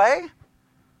specific way?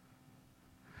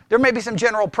 There may be some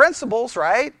general principles,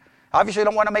 right? Obviously, you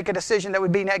don't want to make a decision that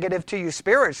would be negative to you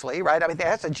spiritually, right? I mean,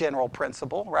 that's a general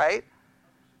principle, right?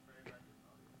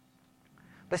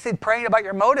 But see, praying about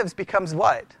your motives becomes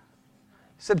what?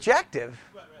 Subjective.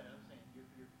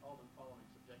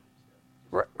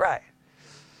 Right.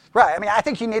 I mean, I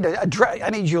think you need to address,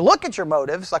 you look at your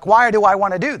motives, like, why do I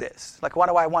want to do this? Like, why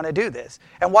do I want to do this?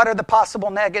 And what are the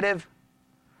possible negative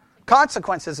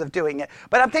consequences of doing it?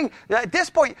 But I'm thinking, at this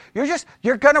point,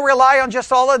 you're going to rely on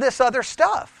just all of this other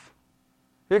stuff.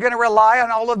 You're going to rely on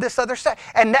all of this other stuff.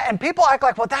 And people act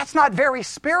like, well, that's not very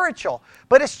spiritual.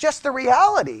 But it's just the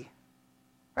reality.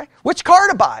 Right? Which car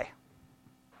to buy?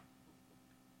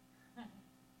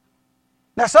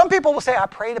 Now, some people will say, I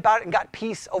prayed about it and got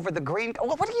peace over the green.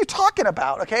 Well, what are you talking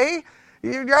about, okay?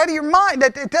 You're out of your mind.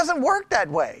 It doesn't work that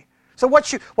way. So what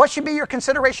should be your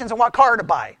considerations on what car to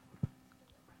buy?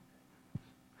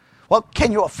 Well,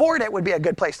 can you afford it would be a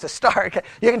good place to start.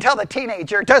 You can tell the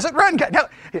teenager, does it run good? No,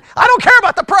 I don't care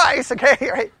about the price,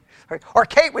 okay? Or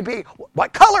Kate would be,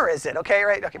 what color is it? Okay,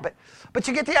 right? Okay, but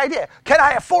you get the idea. Can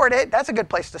I afford it? That's a good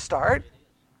place to start,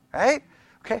 right?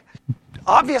 Okay.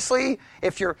 Obviously,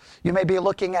 if you may be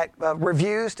looking at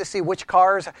reviews to see which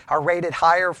cars are rated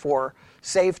higher for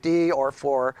safety or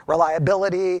for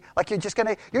reliability, like you're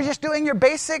just doing your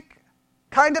basic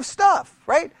kind of stuff,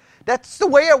 right? That's the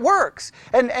way it works.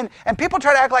 And people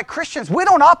try to act like Christians. We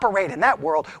don't operate in that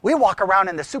world. We walk around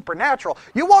in the supernatural.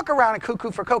 You walk around in Cuckoo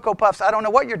for Cocoa Puffs, I don't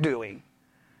know what you're doing.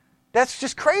 That's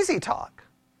just crazy talk.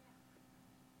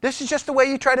 This is just the way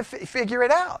you try to figure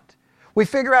it out. We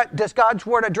figure out, does God's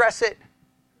Word address it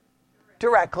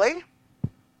directly?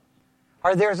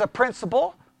 Or there's a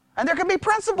principle? And there can be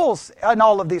principles in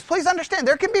all of these. Please understand,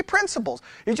 there can be principles.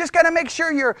 You just got to make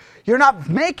sure you're not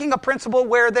making a principle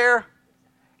where there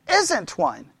isn't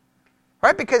one.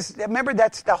 Right? Because remember,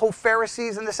 that's the whole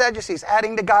Pharisees and the Sadducees,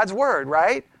 adding to God's Word,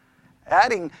 right?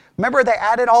 Remember they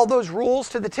added all those rules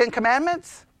to the Ten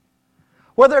Commandments?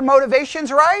 Were their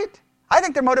motivations right? I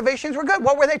think their motivations were good.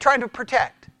 What were they trying to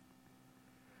protect?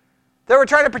 They were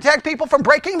trying to protect people from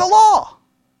breaking the law.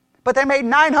 But they made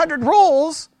 900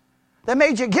 rules that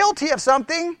made you guilty of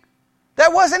something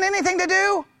that wasn't anything to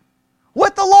do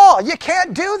with the law. You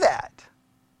can't do that.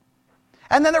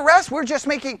 And then the rest, we're just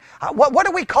making, what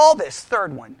do we call this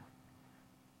third one?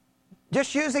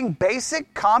 Just using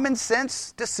basic common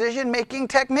sense decision-making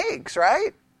techniques,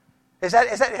 right?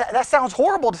 That sounds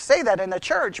horrible to say that in the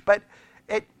church, but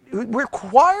it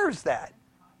requires that.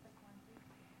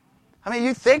 I mean,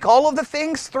 you think all of the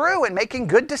things through and making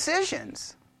good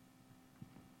decisions.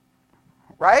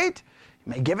 Right?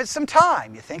 You may give it some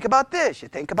time. You think about this. You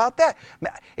think about that.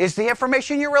 Is the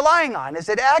information you're relying on, is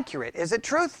it accurate? Is it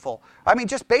truthful? I mean,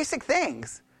 just basic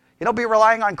things. You don't be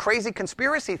relying on crazy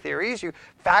conspiracy theories.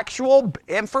 Factual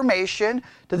information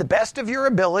to the best of your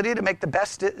ability to make the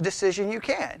best decision you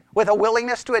can, with a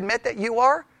willingness to admit that you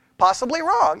are possibly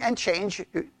wrong and change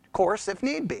course if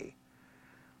need be.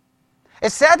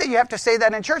 It's sad that you have to say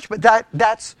that in church, but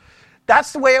that's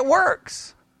the way it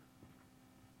works.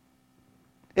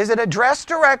 Is it addressed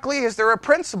directly? Is there a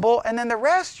principle? And then the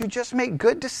rest, you just make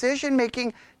good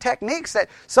decision-making techniques that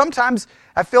sometimes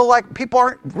I feel like people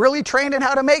aren't really trained in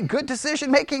how to make good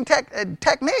decision-making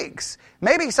techniques.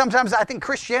 Maybe sometimes I think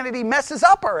Christianity messes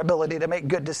up our ability to make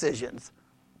good decisions.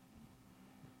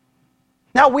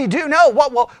 Now, we do know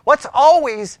what's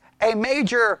always a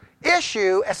major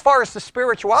issue as far as the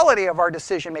spirituality of our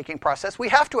decision-making process. We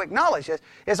have to acknowledge it,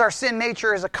 is our sin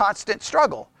nature is a constant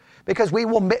struggle. Because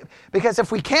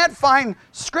if we can't find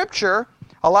Scripture,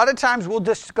 a lot of times we'll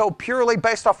just go purely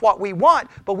based off what we want.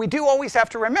 But we do always have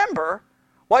to remember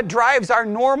what drives our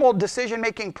normal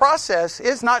decision-making process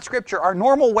is not Scripture. Our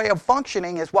normal way of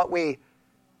functioning is what we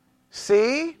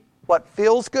see, what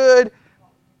feels good,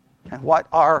 and what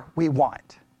we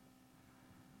want.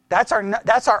 That's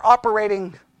our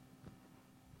operating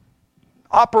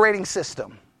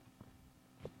system.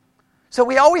 So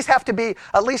we always have to be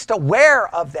at least aware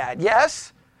of that,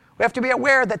 yes? We have to be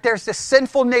aware that there's this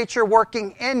sinful nature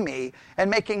working in me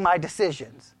and making my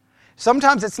decisions.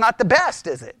 Sometimes it's not the best,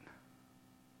 is it?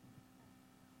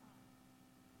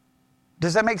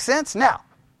 Does that make sense? Now,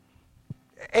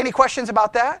 any questions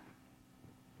about that?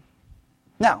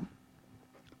 Now,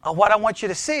 what I want you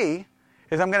to see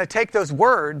is I'm going to take those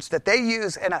words that they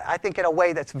use, and I think in a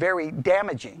way that's very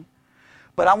damaging,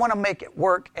 but I want to make it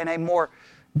work in a more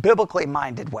biblically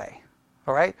minded way.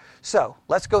 All right? So,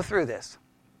 let's go through this.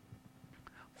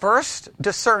 First,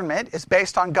 discernment is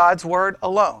based on God's Word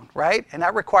alone, right? And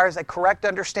that requires a correct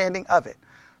understanding of it.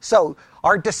 So,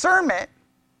 our discernment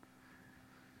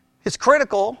is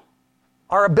critical.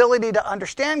 Our ability to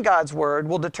understand God's Word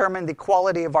will determine the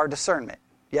quality of our discernment.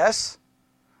 Yes?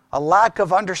 A lack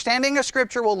of understanding of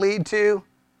Scripture will lead to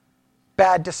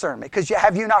bad discernment. Because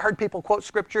have you not heard people quote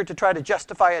Scripture to try to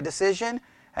justify a decision?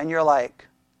 And you're like,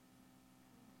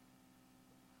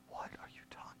 what are you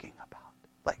talking about?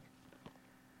 Like,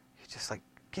 you just like,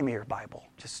 give me your Bible.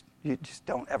 You just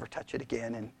don't ever touch it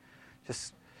again, and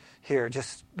just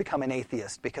become an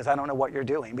atheist because I don't know what you're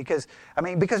doing. Because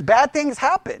bad things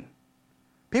happen.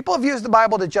 People have used the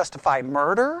Bible to justify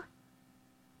murder,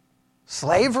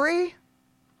 slavery,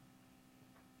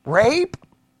 rape,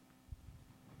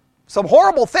 some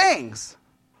horrible things.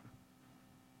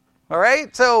 All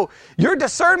right? So your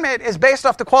discernment is based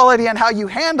off the quality and how you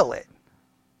handle it.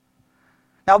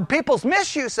 Now, people's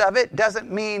misuse of it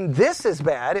doesn't mean this is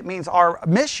bad. It means our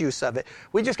misuse of it.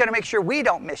 We just got to make sure we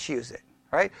don't misuse it.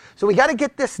 All right? So we got to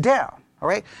get this down. All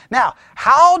right? Now,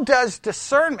 how does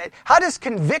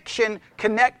conviction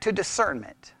connect to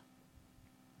discernment?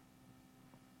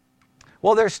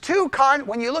 Well, there's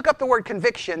when you look up the word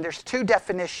conviction, there's two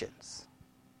definitions.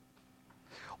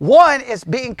 One is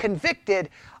being convicted.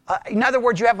 In other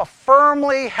words, you have a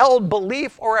firmly held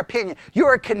belief or opinion. You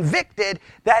are convicted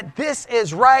that this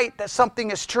is right, that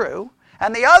something is true.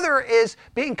 And the other is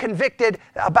being convicted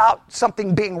about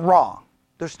something being wrong.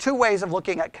 There's two ways of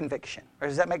looking at conviction.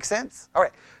 Does that make sense? All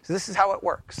right, so this is how it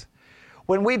works.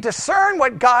 When we discern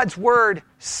what God's word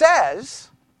says,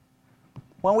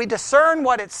 when we discern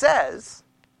what it says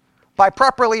by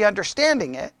properly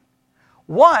understanding it,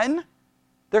 one,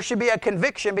 there should be a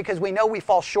conviction because we know we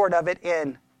fall short of it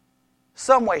in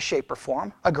some way, shape, or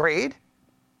form. Agreed?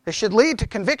 It should lead to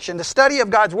conviction. The study of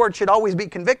God's word should always be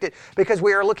convicted because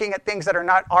we are looking at things that are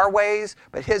not our ways,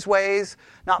 but his ways,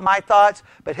 not my thoughts,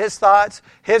 but his thoughts,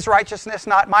 his righteousness,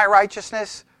 not my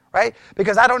righteousness, right?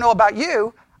 Because I don't know about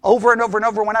you, over and over and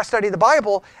over when I study the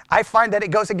Bible, I find that it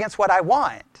goes against what I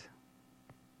want.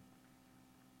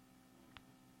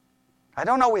 I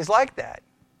don't always like that.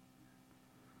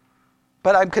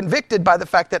 But I'm convicted by the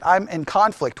fact that I'm in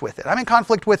conflict with it. I'm in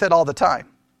conflict with it all the time.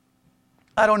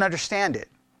 I don't understand it.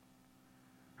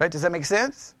 Right? Does that make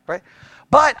sense? Right?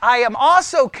 But I am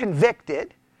also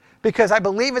convicted, because I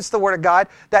believe it's the Word of God,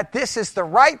 that this is the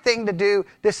right thing to do.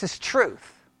 This is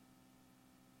truth.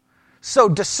 So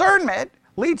discernment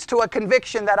leads to a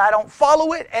conviction that I don't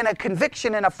follow it, and a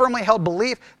conviction and a firmly held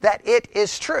belief that it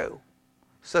is true.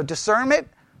 So discernment,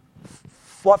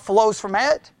 what flows from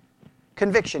it?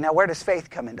 Conviction. Now, where does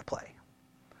faith come into play?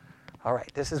 All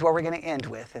right, this is where we're going to end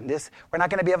with. And this, we're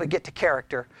not going to be able to get to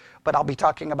character, but I'll be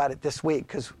talking about it this week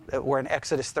because we're in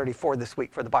Exodus 34 this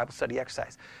week for the Bible study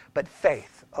exercise. But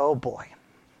faith, oh boy.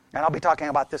 And I'll be talking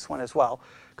about this one as well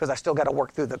because I still got to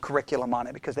work through the curriculum on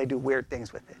it because they do weird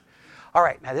things with it. All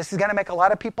right, now this is going to make a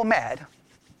lot of people mad,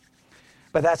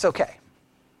 but that's okay.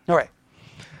 All right.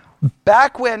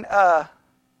 Back when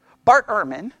Bart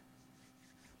Ehrman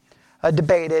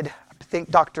debated, I think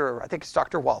it's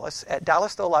Dr. Wallace at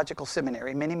Dallas Theological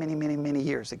Seminary many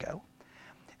years ago,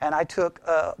 and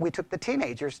we took the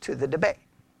teenagers to the debate.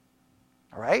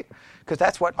 All right? Because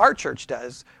that's what our church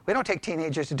does. We don't take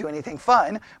teenagers to do anything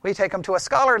fun. We take them to a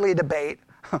scholarly debate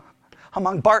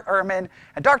among Bart Ehrman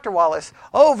and Dr. Wallace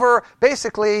over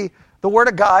basically the Word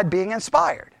of God being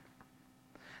inspired.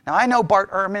 Now, I know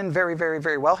Bart Ehrman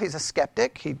very well. He's a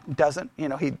skeptic. He doesn't,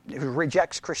 he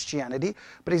rejects Christianity,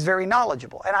 but he's very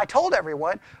knowledgeable. And I told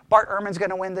everyone, Bart Ehrman's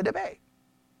going to win the debate.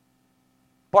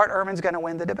 Bart Ehrman's going to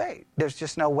win the debate. There's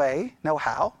just no way, no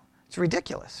how. It's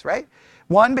ridiculous, right?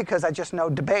 One, because I just know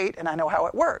debate and I know how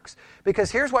it works.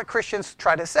 Because here's what Christians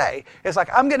try to say. It's like,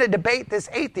 I'm going to debate this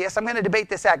atheist, I'm going to debate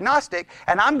this agnostic,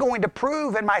 and I'm going to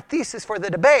prove in my thesis for the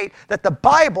debate that the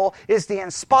Bible is the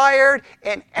inspired,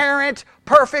 inerrant,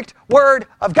 perfect Word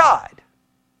of God.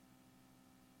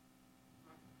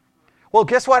 Well,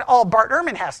 guess what all Bart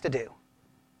Ehrman has to do?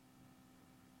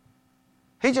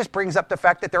 He just brings up the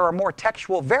fact that there are more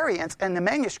textual variants in the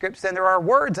manuscripts than there are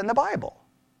words in the Bible.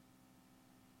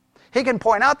 He can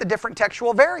point out the different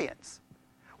textual variants,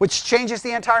 which changes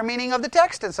the entire meaning of the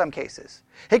text in some cases.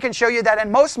 He can show you that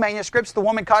in most manuscripts, the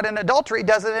woman caught in adultery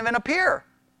doesn't even appear.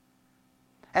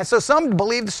 And so some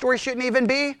believe the story shouldn't even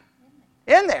be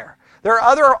in there. There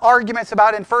are other arguments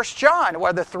about in 1 John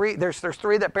where there's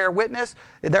three that bear witness.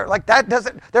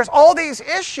 There's all these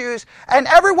issues, and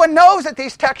everyone knows that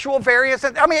these textual variants,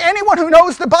 anyone who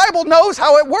knows the Bible knows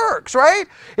how it works, right?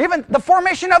 Even the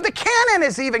formation of the canon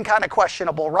is even kind of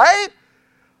questionable, right?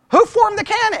 Who formed the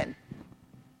canon?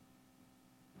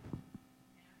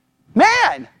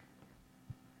 Man.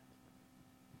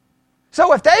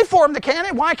 So if they formed the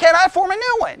canon, why can't I form a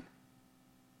new one?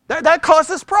 That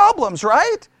causes problems,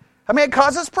 right? It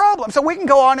causes problems. So we can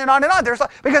go on and on and on.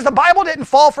 Because the Bible didn't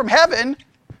fall from heaven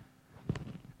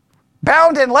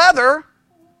bound in leather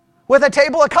with a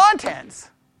table of contents.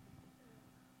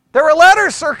 There were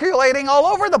letters circulating all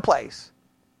over the place.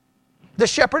 The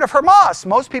Shepherd of Hermas,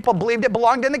 most people believed it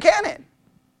belonged in the canon.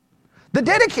 The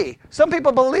Didache, some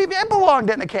people believe it belonged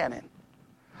in the canon.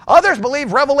 Others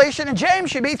believe Revelation and James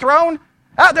should be thrown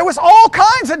out. There was all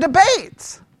kinds of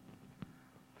debates.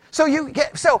 So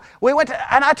we went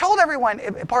to, and I told everyone,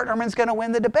 Bart Ehrman's going to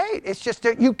win the debate. It's just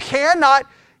that you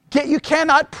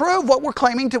cannot prove what we're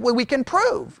claiming we can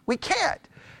prove. We can't.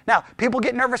 Now, people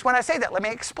get nervous when I say that. Let me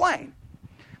explain.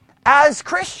 As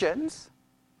Christians,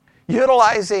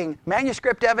 utilizing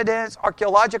manuscript evidence,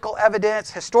 archaeological evidence,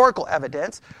 historical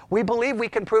evidence, we believe we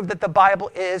can prove that the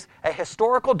Bible is a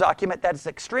historical document that is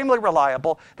extremely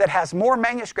reliable, that has more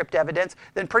manuscript evidence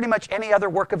than pretty much any other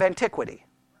work of antiquity.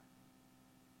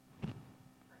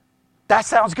 That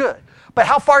sounds good. But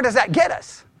how far does that get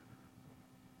us?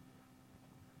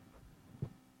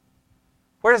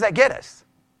 Where does that get us?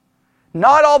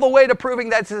 Not all the way to proving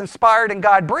that it's inspired and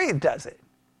God-breathed, does it?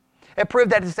 It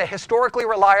proved that it's a historically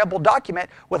reliable document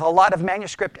with a lot of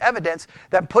manuscript evidence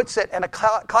that puts it in a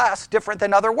class different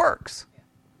than other works.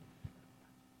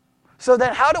 So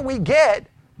then how do we get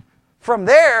from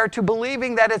there to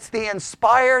believing that it's the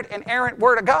inspired, inerrant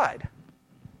Word of God?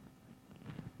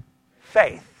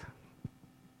 Faith.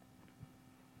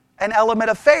 An element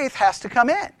of faith has to come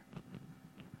in.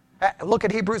 Look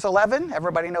at Hebrews 11.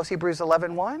 Everybody knows Hebrews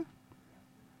 11:1.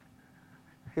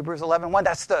 Hebrews 11:1.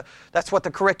 That's what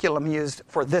the curriculum used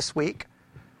for this week.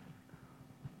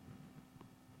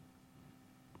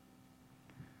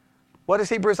 What does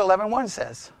Hebrews 11:1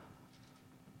 says?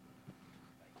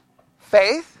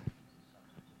 Faith,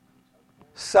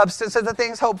 substance of the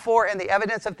things hoped for, and the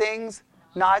evidence of things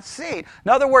not seen.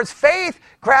 In other words, faith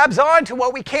grabs on to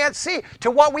what we can't see,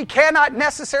 to what we cannot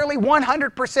necessarily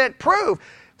 100% prove.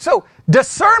 So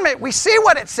discernment, we see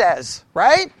what it says,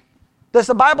 right? Does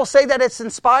the Bible say that it's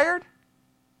inspired?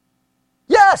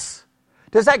 Yes.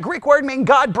 Does that Greek word mean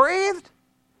God-breathed?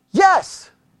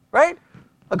 Yes. Right?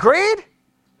 Agreed?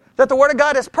 That the Word of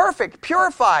God is perfect,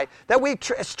 purified, that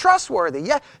it's trustworthy.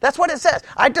 Yeah, that's what it says.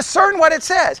 I discern what it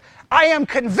says. I am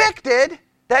convicted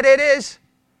that it is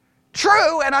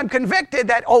true, and I'm convicted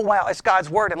that, oh, well, it's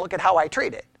God's Word, and look at how I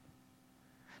treat it.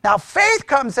 Now, faith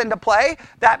comes into play,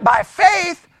 that by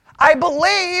faith, I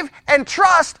believe and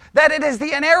trust that it is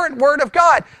the inerrant Word of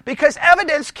God, because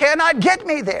evidence cannot get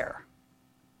me there.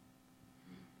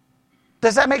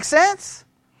 Does that make sense?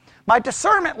 My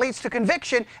discernment leads to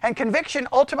conviction, and conviction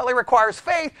ultimately requires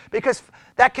faith, because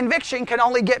that conviction can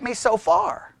only get me so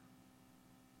far.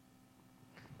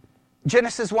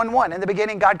 Genesis 1:1, in the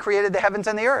beginning God created the heavens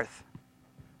and the earth.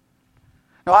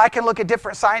 Now I can look at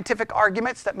different scientific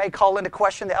arguments that may call into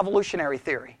question the evolutionary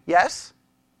theory. Yes?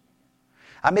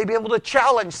 I may be able to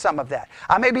challenge some of that.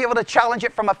 I may be able to challenge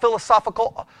it from a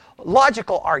philosophical,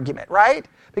 logical argument, right?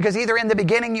 Because either in the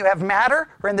beginning you have matter,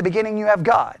 or in the beginning you have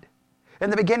God. In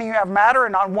the beginning you have matter,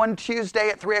 and on one Tuesday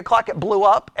at 3 o'clock it blew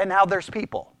up, and now there's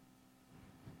people.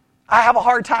 I have a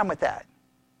hard time with that.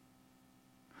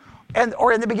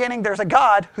 Or in the beginning there's a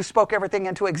God who spoke everything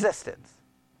into existence.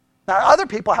 Now other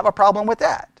people have a problem with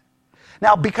that.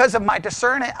 Now because of my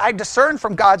discernment, I discern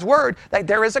from God's Word that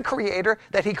there is a Creator,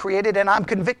 that He created, and I'm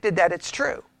convicted that it's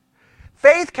true.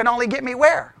 Faith can only get me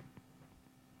where?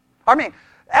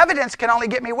 Evidence can only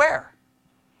get me where?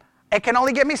 It can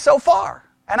only get me so far.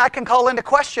 And I can call into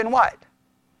question what?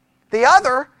 The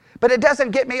other, but it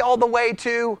doesn't get me all the way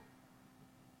to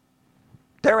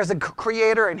there is a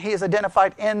Creator and He is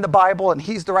identified in the Bible and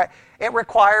He's the right. It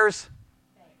requires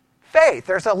faith.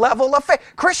 There's a level of faith.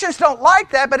 Christians don't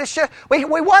like that, but it's just, we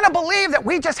want to believe that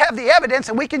we just have the evidence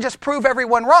and we can just prove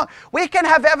everyone wrong. We can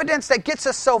have evidence that gets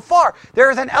us so far. There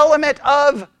is an element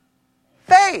of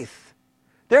faith.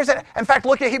 In fact,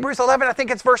 look at Hebrews 11, I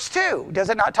think it's verse 2. Does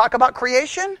it not talk about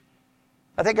creation?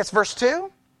 I think it's verse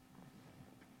 2.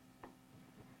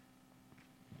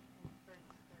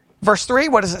 Verse 3,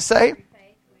 what does it say?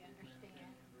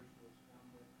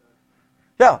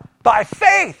 Yeah, by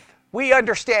faith we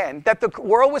understand that the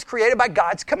world was created by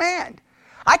God's command.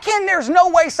 There's no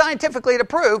way scientifically to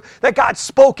prove that God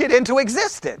spoke it into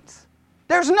existence.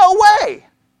 There's no way.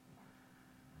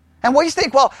 And we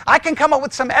think, well, I can come up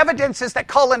with some evidences that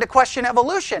call into question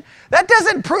evolution. That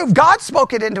doesn't prove God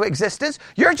spoke it into existence.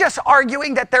 You're just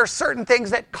arguing that there are certain things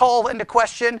that call into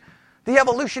question the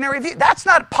evolutionary view. That's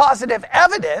not positive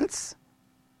evidence.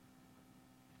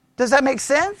 Does that make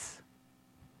sense?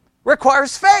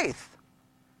 Requires faith.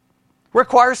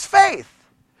 Requires faith.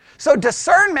 So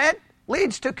discernment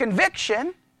leads to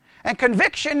conviction, and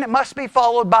conviction must be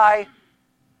followed by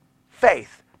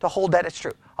faith to hold that it's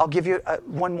true. I'll give you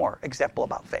one more example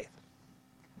about faith.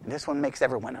 And this one makes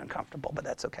everyone uncomfortable, but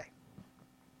that's okay.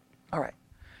 All right.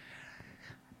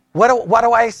 What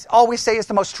do I always say is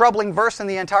the most troubling verse in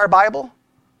the entire Bible?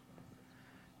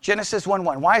 Genesis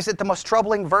 1:1. Why is it the most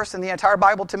troubling verse in the entire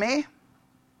Bible to me?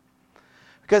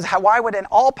 Because why would an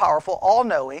all-powerful,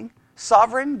 all-knowing,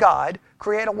 sovereign God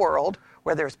create a world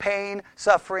where there's pain,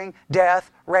 suffering,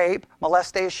 death, rape,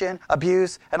 molestation,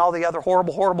 abuse, and all the other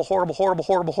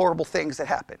horrible things that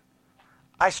happen?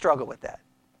 I struggle with that.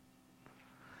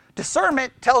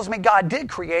 Discernment tells me God did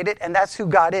create it, and that's who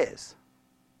God is.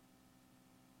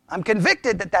 I'm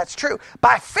convicted that that's true.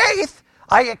 By faith,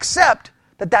 I accept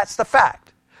that that's the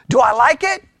fact. Do I like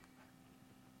it?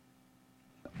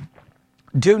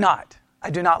 Do not. I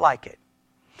do not like it.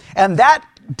 And that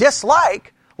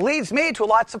dislike leads me to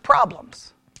lots of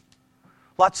problems,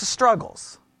 lots of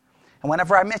struggles. And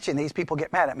whenever I mention these, people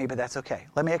get mad at me, but that's okay.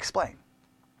 Let me explain.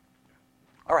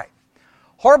 All right.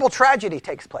 horrible tragedy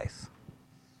takes place.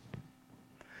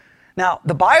 Now,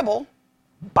 the Bible,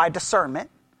 by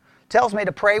discernment, tells me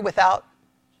to pray without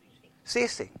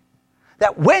ceasing.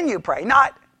 That when you pray,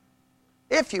 not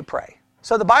if you pray.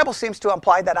 So the Bible seems to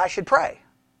imply that I should pray.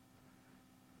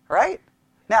 Right?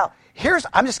 Now,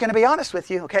 I'm just going to be honest with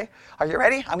you, okay? Are you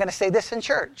ready? I'm going to say this in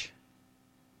church.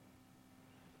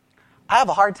 I have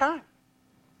a hard time.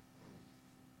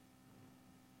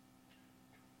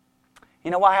 You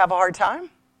know why I have a hard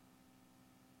time?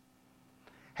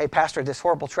 Hey, Pastor, this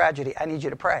horrible tragedy, I need you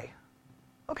to pray.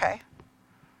 Okay.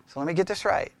 So let me get this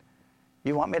right.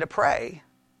 You want me to pray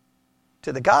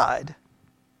to the God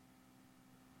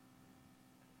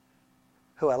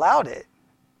who allowed it,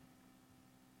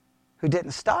 who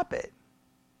didn't stop it,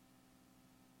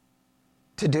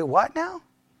 to do what now?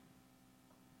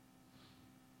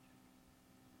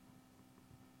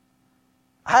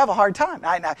 I have a hard time.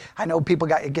 I know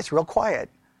it gets real quiet.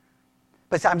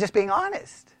 But I'm just being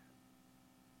honest.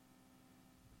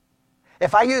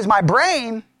 If I use my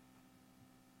brain,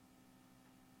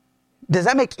 does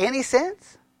that make any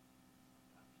sense?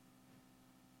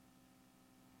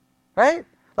 Right?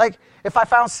 Like, if I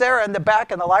found Sarah in the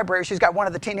back in the library, she's got one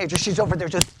of the teenagers, she's over there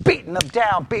just beating them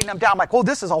down. I'm like, oh,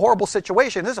 this is a horrible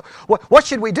situation. What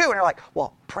should we do? And they're like,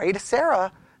 well, pray to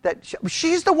Sarah that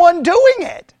she's the one doing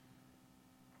it.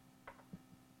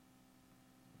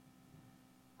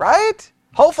 Right?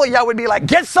 Hopefully y'all would be like,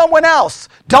 get someone else.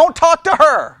 Don't talk to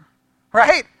her.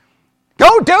 Right?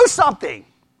 Go do something.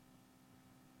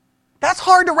 That's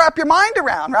hard to wrap your mind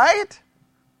around, right?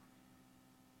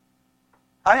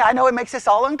 I know it makes us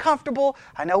all uncomfortable.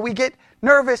 I know we get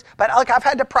nervous. But look, I've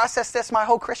had to process this my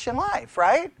whole Christian life,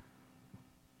 right?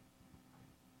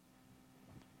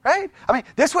 Right? I mean,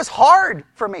 this was hard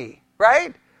for me,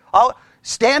 right?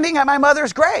 Standing at my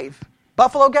mother's grave,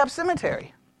 Buffalo Gap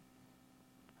Cemetery.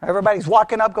 Everybody's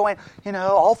walking up going,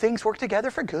 all things work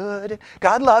together for good.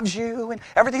 God loves you and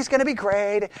everything's going to be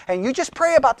great. And you just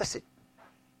pray about this.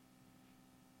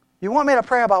 You want me to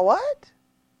pray about what?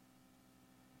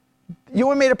 You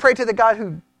want me to pray to the God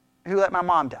who let my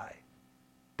mom die?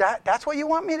 That's what you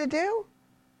want me to do?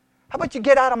 How about you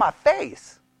get out of my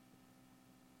face?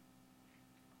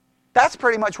 That's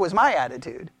pretty much was my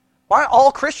attitude. Why don't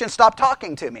all Christians stop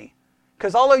talking to me?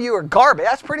 Because all of you are garbage.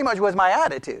 That's pretty much was my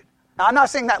attitude. Now, I'm not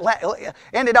saying that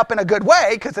ended up in a good way,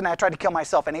 because then I tried to kill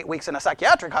myself in 8 weeks in a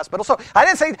psychiatric hospital. So I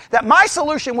didn't say that my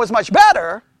solution was much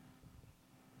better,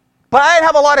 but I didn't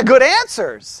have a lot of good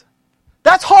answers.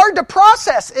 That's hard to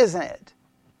process, isn't it?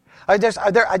 I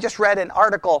just read an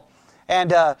article,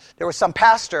 and there was some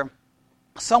pastor.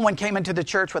 Someone came into the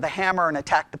church with a hammer and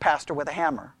attacked the pastor with a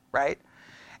hammer, right?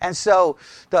 And so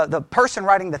the person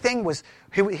writing the thing was,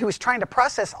 he was trying to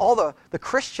process all the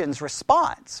Christians'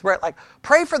 response, right? Like,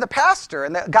 pray for the pastor.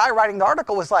 And the guy writing the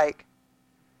article was like,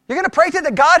 you're going to pray to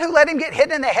the God who let him get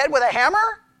hit in the head with a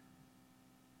hammer?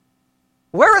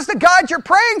 Where is the God you're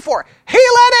praying for? He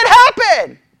let it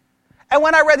happen. And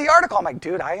when I read the article, I'm like,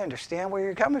 dude, I understand where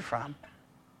you're coming from.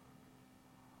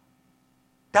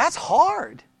 That's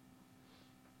hard.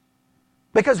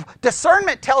 Because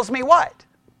discernment tells me what?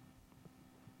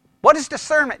 What does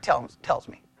discernment tells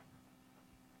me?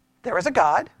 There is a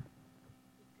God.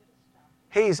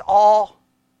 He's all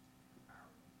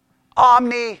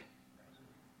omni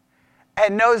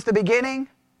and knows the beginning,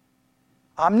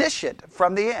 omniscient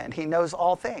from the end. He knows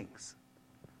all things.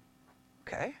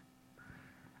 Okay?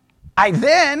 I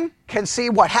then can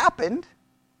see what happened.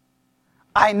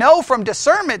 I know from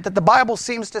discernment that the Bible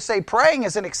seems to say praying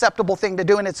is an acceptable thing to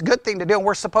do and it's a good thing to do and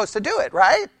we're supposed to do it,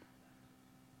 right?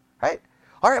 Right?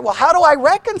 All right, well, how do I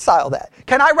reconcile that?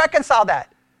 Can I reconcile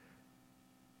that?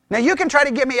 Now, you can try to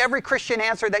give me every Christian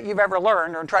answer that you've ever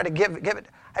learned or try to give it.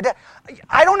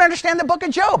 I don't understand the book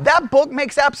of Job. That book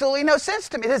makes absolutely no sense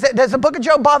to me. Does the book of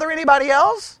Job bother anybody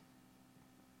else?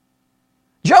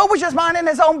 Job was just minding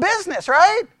his own business,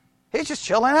 right? He's just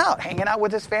chilling out, hanging out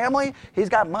with his family. He's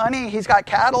got money. He's got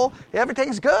cattle.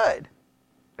 Everything's good.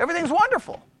 Everything's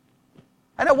wonderful.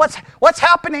 I know what's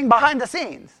happening behind the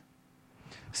scenes.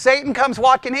 Satan comes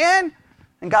walking in,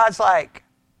 and God's like,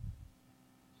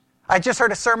 I just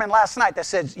heard a sermon last night that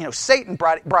said, Satan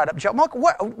brought up Job. Look,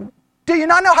 what? Do you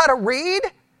not know how to read?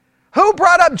 Who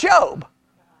brought up Job?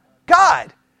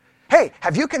 God. Hey,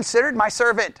 have you considered my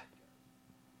servant?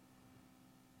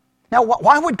 Now,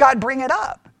 why would God bring it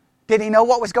up? Did he know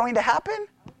what was going to happen?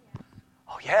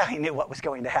 Oh, yeah, he knew what was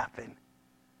going to happen.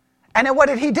 And then what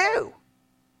did he do?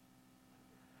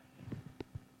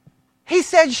 He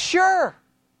said, sure.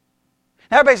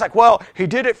 Now everybody's like, well, he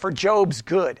did it for Job's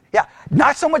good. Yeah,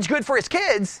 not so much good for his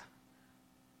kids.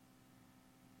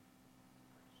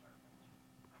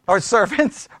 or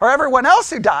servants or everyone else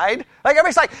who died. Like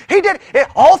everybody's like, he did it,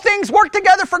 all things work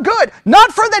together for good,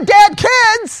 not for the dead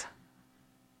kids.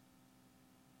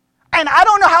 And I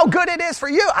don't know how good it is for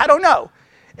you. I don't know.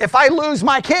 If I lose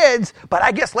my kids, but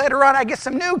I guess later on I get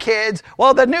some new kids,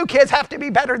 well, the new kids have to be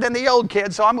better than the old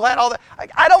kids, so I'm glad all that.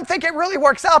 I don't think it really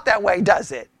works out that way,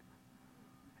 does it?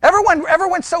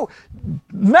 Everyone so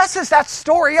messes that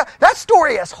story up. That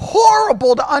story is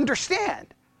horrible to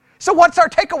understand. So what's our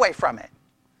takeaway from it?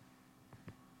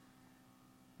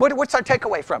 What's our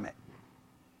takeaway from it?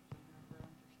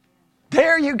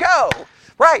 There you go.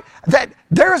 Right. That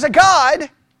there's a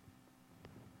God.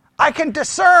 I can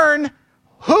discern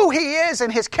who he is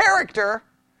and his character,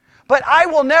 but I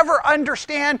will never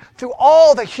understand through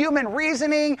all the human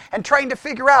reasoning and trying to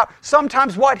figure out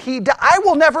sometimes what he does. I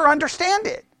will never understand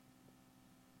it.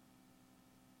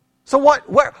 So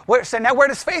so now where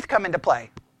does faith come into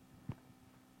play?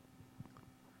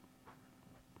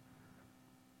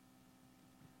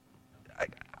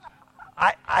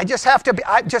 I just have to be,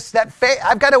 I've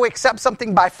got to accept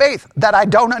something by faith that I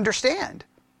don't understand.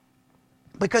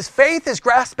 Because faith is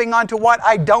grasping onto what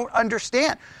I don't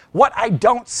understand, what I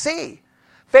don't see.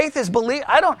 Faith is belief.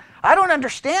 I don't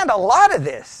understand a lot of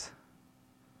this.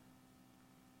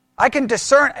 I can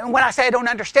discern, and when I say I don't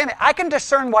understand it, I can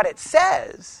discern what it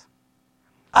says.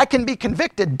 I can be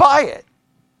convicted by it.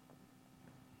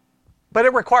 But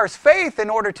it requires faith in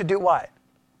order to do what?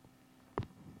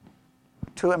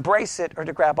 To embrace it or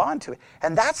to grab onto it.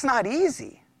 And that's not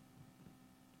easy.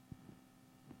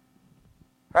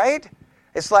 Right?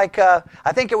 It's like, I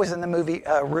think it was in the movie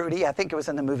Rudy. I think it was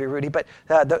in the movie Rudy. But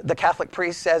the Catholic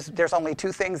priest says, there's only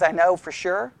two things I know for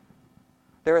sure.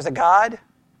 There is a God,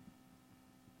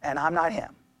 and I'm not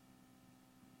him.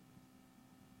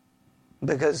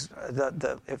 Because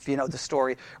if you know the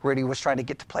story, Rudy was trying to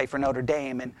get to play for Notre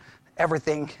Dame, and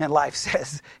everything in life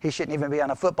says he shouldn't even be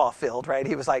on a football field, right?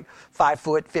 He was like 5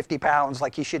 foot, 50 pounds,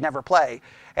 like he should never play.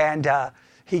 And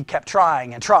he kept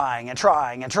trying and trying and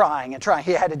trying and trying and trying.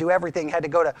 He had to do everything. He had to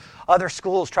go to other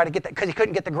schools, try to get that, because he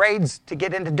couldn't get the grades to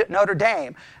get into Notre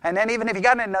Dame. And then even if he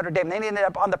got into Notre Dame, then he ended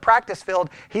up on the practice field.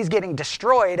 He's getting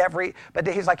destroyed but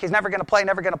he's like, he's never going to play,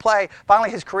 never going to play. Finally,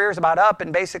 his career's about up,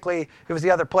 and basically it was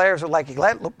the other players were like,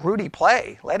 let Rudy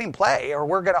play, let him play, or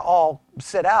we're going to all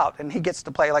sit out. And he gets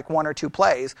to play like 1 or 2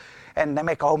 plays, and they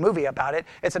make a whole movie about it.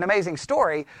 It's an amazing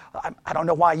story. I don't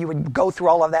know why you would go through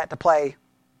all of that to play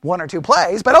 1 or 2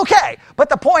 plays, but okay. But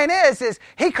the point is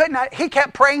he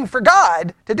kept praying for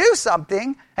God to do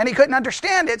something, and he couldn't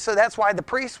understand it, so that's why the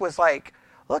priest was like,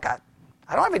 look, I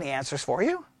don't have any answers for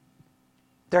you.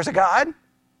 There's a God.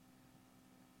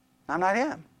 I'm not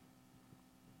him.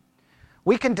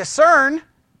 We can discern,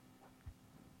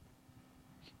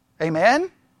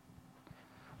 amen?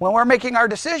 When we're making our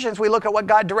decisions, we look at what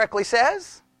God directly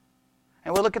says,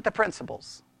 and we look at the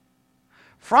principles.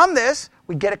 From this,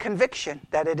 we get a conviction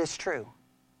that it is true.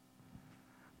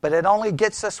 But it only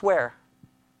gets us where?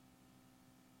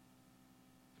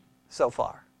 So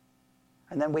far.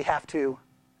 And then we have to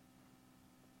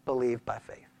believe by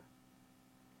faith.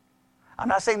 I'm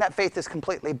not saying that faith is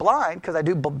completely blind, because I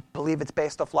do believe it's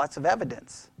based off lots of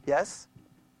evidence. Yes?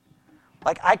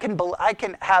 Like I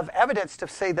can have evidence to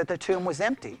say that the tomb was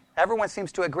empty. Everyone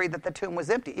seems to agree that the tomb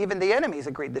was empty. Even the enemies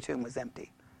agreed the tomb was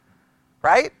empty.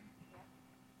 Right?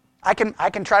 I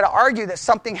can try to argue that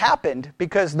something happened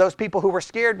because those people who were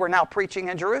scared were now preaching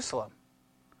in Jerusalem.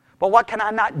 But what can I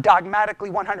not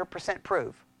dogmatically 100%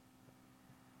 prove?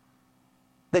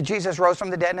 That Jesus rose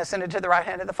from the dead and ascended to the right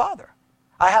hand of the Father.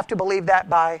 I have to believe that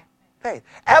by faith.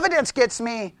 Evidence gets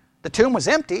me the tomb was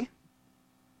empty.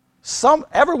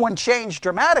 Everyone changed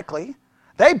dramatically.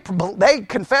 They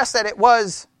confessed that it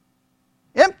was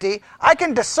empty. I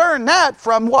can discern that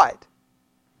from what?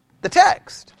 The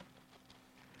text.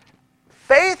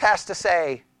 Faith has to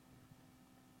say,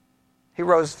 he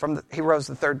rose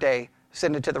the third day,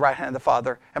 ascended to the right hand of the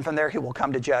Father, and from there he will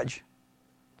come to judge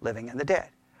living and the dead.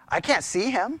 I can't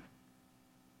see him.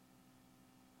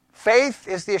 Faith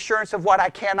is the assurance of what I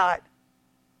cannot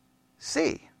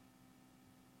see.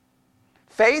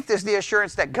 Faith is the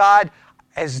assurance that God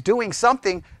is doing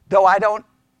something, though I don't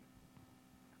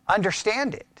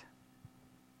understand it.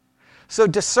 So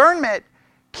discernment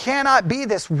cannot be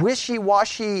this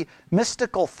wishy-washy,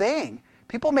 mystical thing.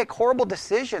 People make horrible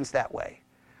decisions that way.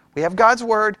 We have God's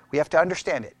word. We have to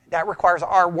understand it. That requires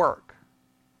our work.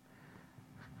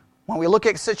 When we look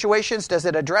at situations, does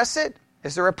it address it?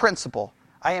 Is there a principle?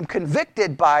 I am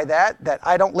convicted by that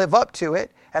I don't live up to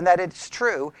it, and that it's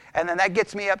true. And then that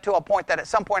gets me up to a point that at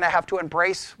some point I have to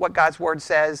embrace what God's word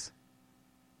says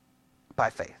by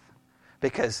faith.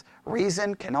 Because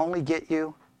reason can only get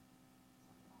you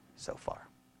so far.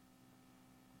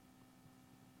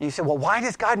 You say, well, why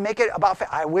does God make it about faith?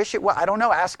 I wish it was. I don't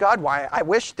know. Ask God why. I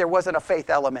wish there wasn't a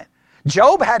faith element.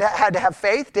 Job had to have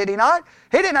faith, did he not?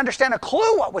 He didn't understand a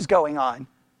clue what was going on.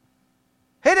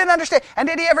 He didn't understand. And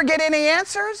did he ever get any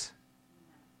answers?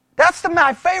 That's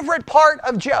my favorite part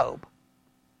of Job.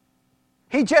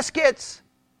 He just gets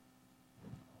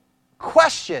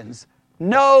questions,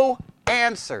 no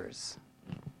answers.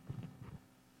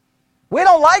 We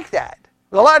don't like that.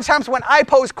 A lot of times when I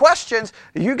pose questions,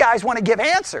 you guys want to give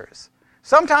answers.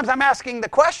 Sometimes I'm asking the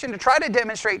question to try to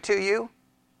demonstrate to you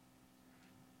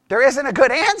there isn't a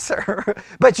good answer,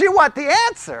 but you want the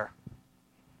answer,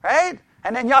 right?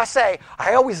 And then y'all say,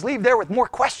 I always leave there with more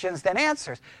questions than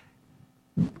answers.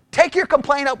 Take your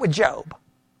complaint up with Job,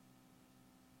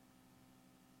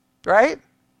 right?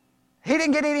 He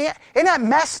didn't get any. Isn't that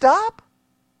messed up?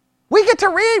 We get to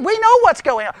read. We know what's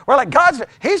going on. We're like,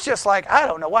 he's just like, I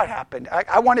don't know what happened.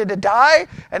 I wanted to die,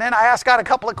 and then I ask God a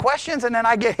couple of questions, and then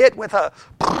I get hit with a...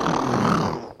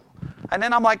 And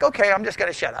then I'm like, okay, I'm just going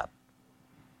to shut up.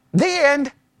 The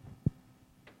end.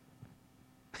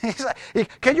 He's like,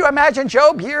 can you imagine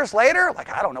Job years later? Like,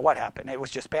 I don't know what happened. It was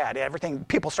just bad. Everything,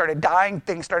 people started dying,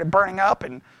 things started burning up,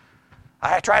 and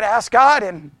I tried to ask God,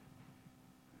 and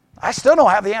I still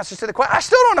don't have the answers to the question. I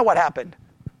still don't know what happened.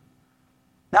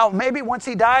 Now, maybe once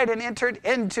he died and entered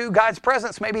into God's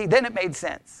presence, maybe then it made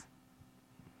sense.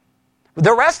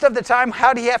 The rest of the time,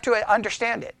 how do you have to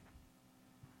understand it?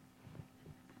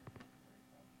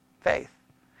 Faith.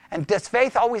 And does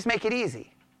faith always make it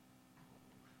easy?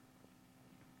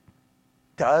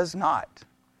 Does not.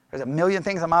 There's a million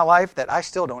things in my life that I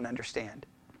still don't understand.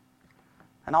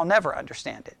 And I'll never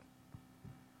understand it.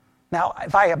 Now,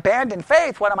 if I abandon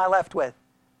faith, what am I left with?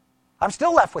 I'm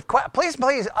still left with,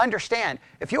 please understand,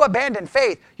 if you abandon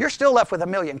faith, you're still left with a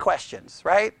million questions,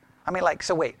 right? I mean, like,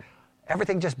 so wait,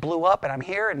 everything just blew up and I'm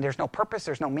here and there's no purpose,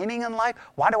 there's no meaning in life?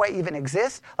 Why do I even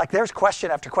exist? Like, there's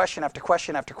question after question after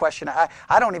question after question.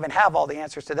 I don't even have all the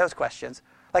answers to those questions.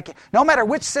 Like, no matter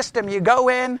which system you go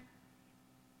in,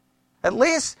 at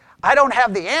least I don't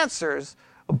have the answers,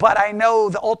 but I know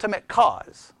the ultimate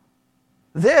cause.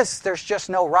 There's just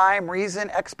no rhyme, reason,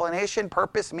 explanation,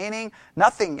 purpose, meaning,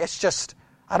 nothing. It's just,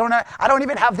 I don't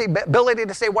even have the ability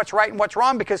to say what's right and what's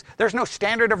wrong because there's no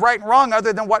standard of right and wrong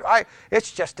other than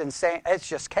it's just insane. It's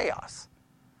just chaos.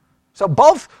 So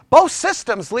both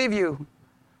systems leave you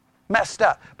messed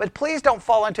up. But please don't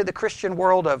fall into the Christian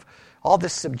world of all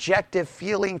this subjective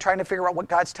feeling, trying to figure out what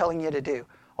God's telling you to do.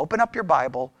 Open up your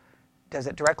Bible. Does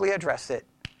it directly address it?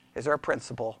 Is there a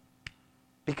principle?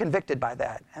 Be convicted by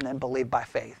that, and then believe by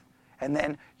faith. And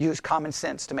then use common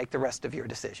sense to make the rest of your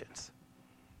decisions.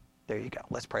 There you go.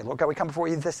 Let's pray. Lord God, we come before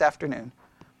you this afternoon.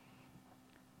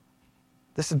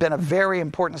 This has been a very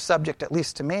important subject, at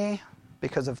least to me,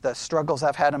 because of the struggles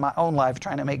I've had in my own life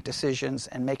trying to make decisions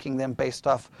and making them based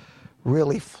off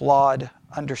really flawed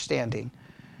understanding.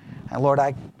 And Lord,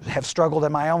 I have struggled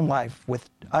in my own life with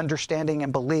understanding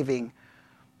and believing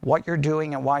what you're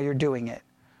doing and why you're doing it.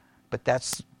 But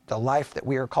that's the life that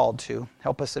we are called to.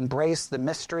 Help us embrace the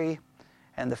mystery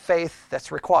and the faith that's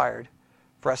required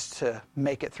for us to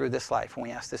make it through this life. And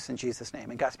we ask this in Jesus' name.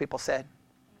 And God's people said...